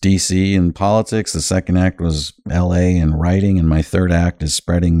was DC and politics. The second act was LA and writing. And my 3rd act is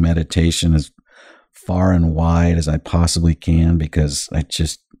spreading meditation as far and wide as I possibly can because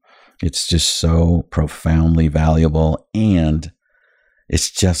it's just so profoundly valuable and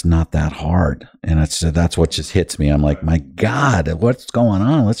it's just not that hard. And that's what just hits me. I'm like, my God, what's going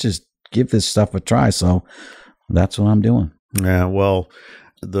on? Let's just give this stuff a try. So that's what I'm doing. Yeah, well,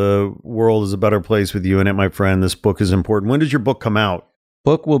 the world is a better place with you in it, my friend. This book is important. When does your book come out?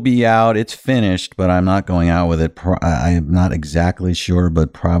 Book will be out. It's finished, but I'm not going out with it. I am not exactly sure,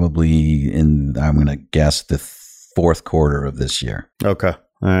 but probably I'm going to guess the 4th quarter of this year. Okay.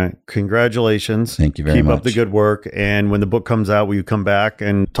 All right. Congratulations. Thank you very much. Keep up the good work. And when the book comes out, will you come back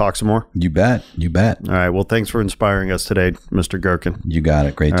and talk some more? You bet. You bet. All right. Well, thanks for inspiring us today, Mr. Gerken. You got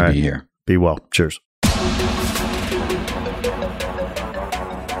it. Great to be here. Be well. Cheers.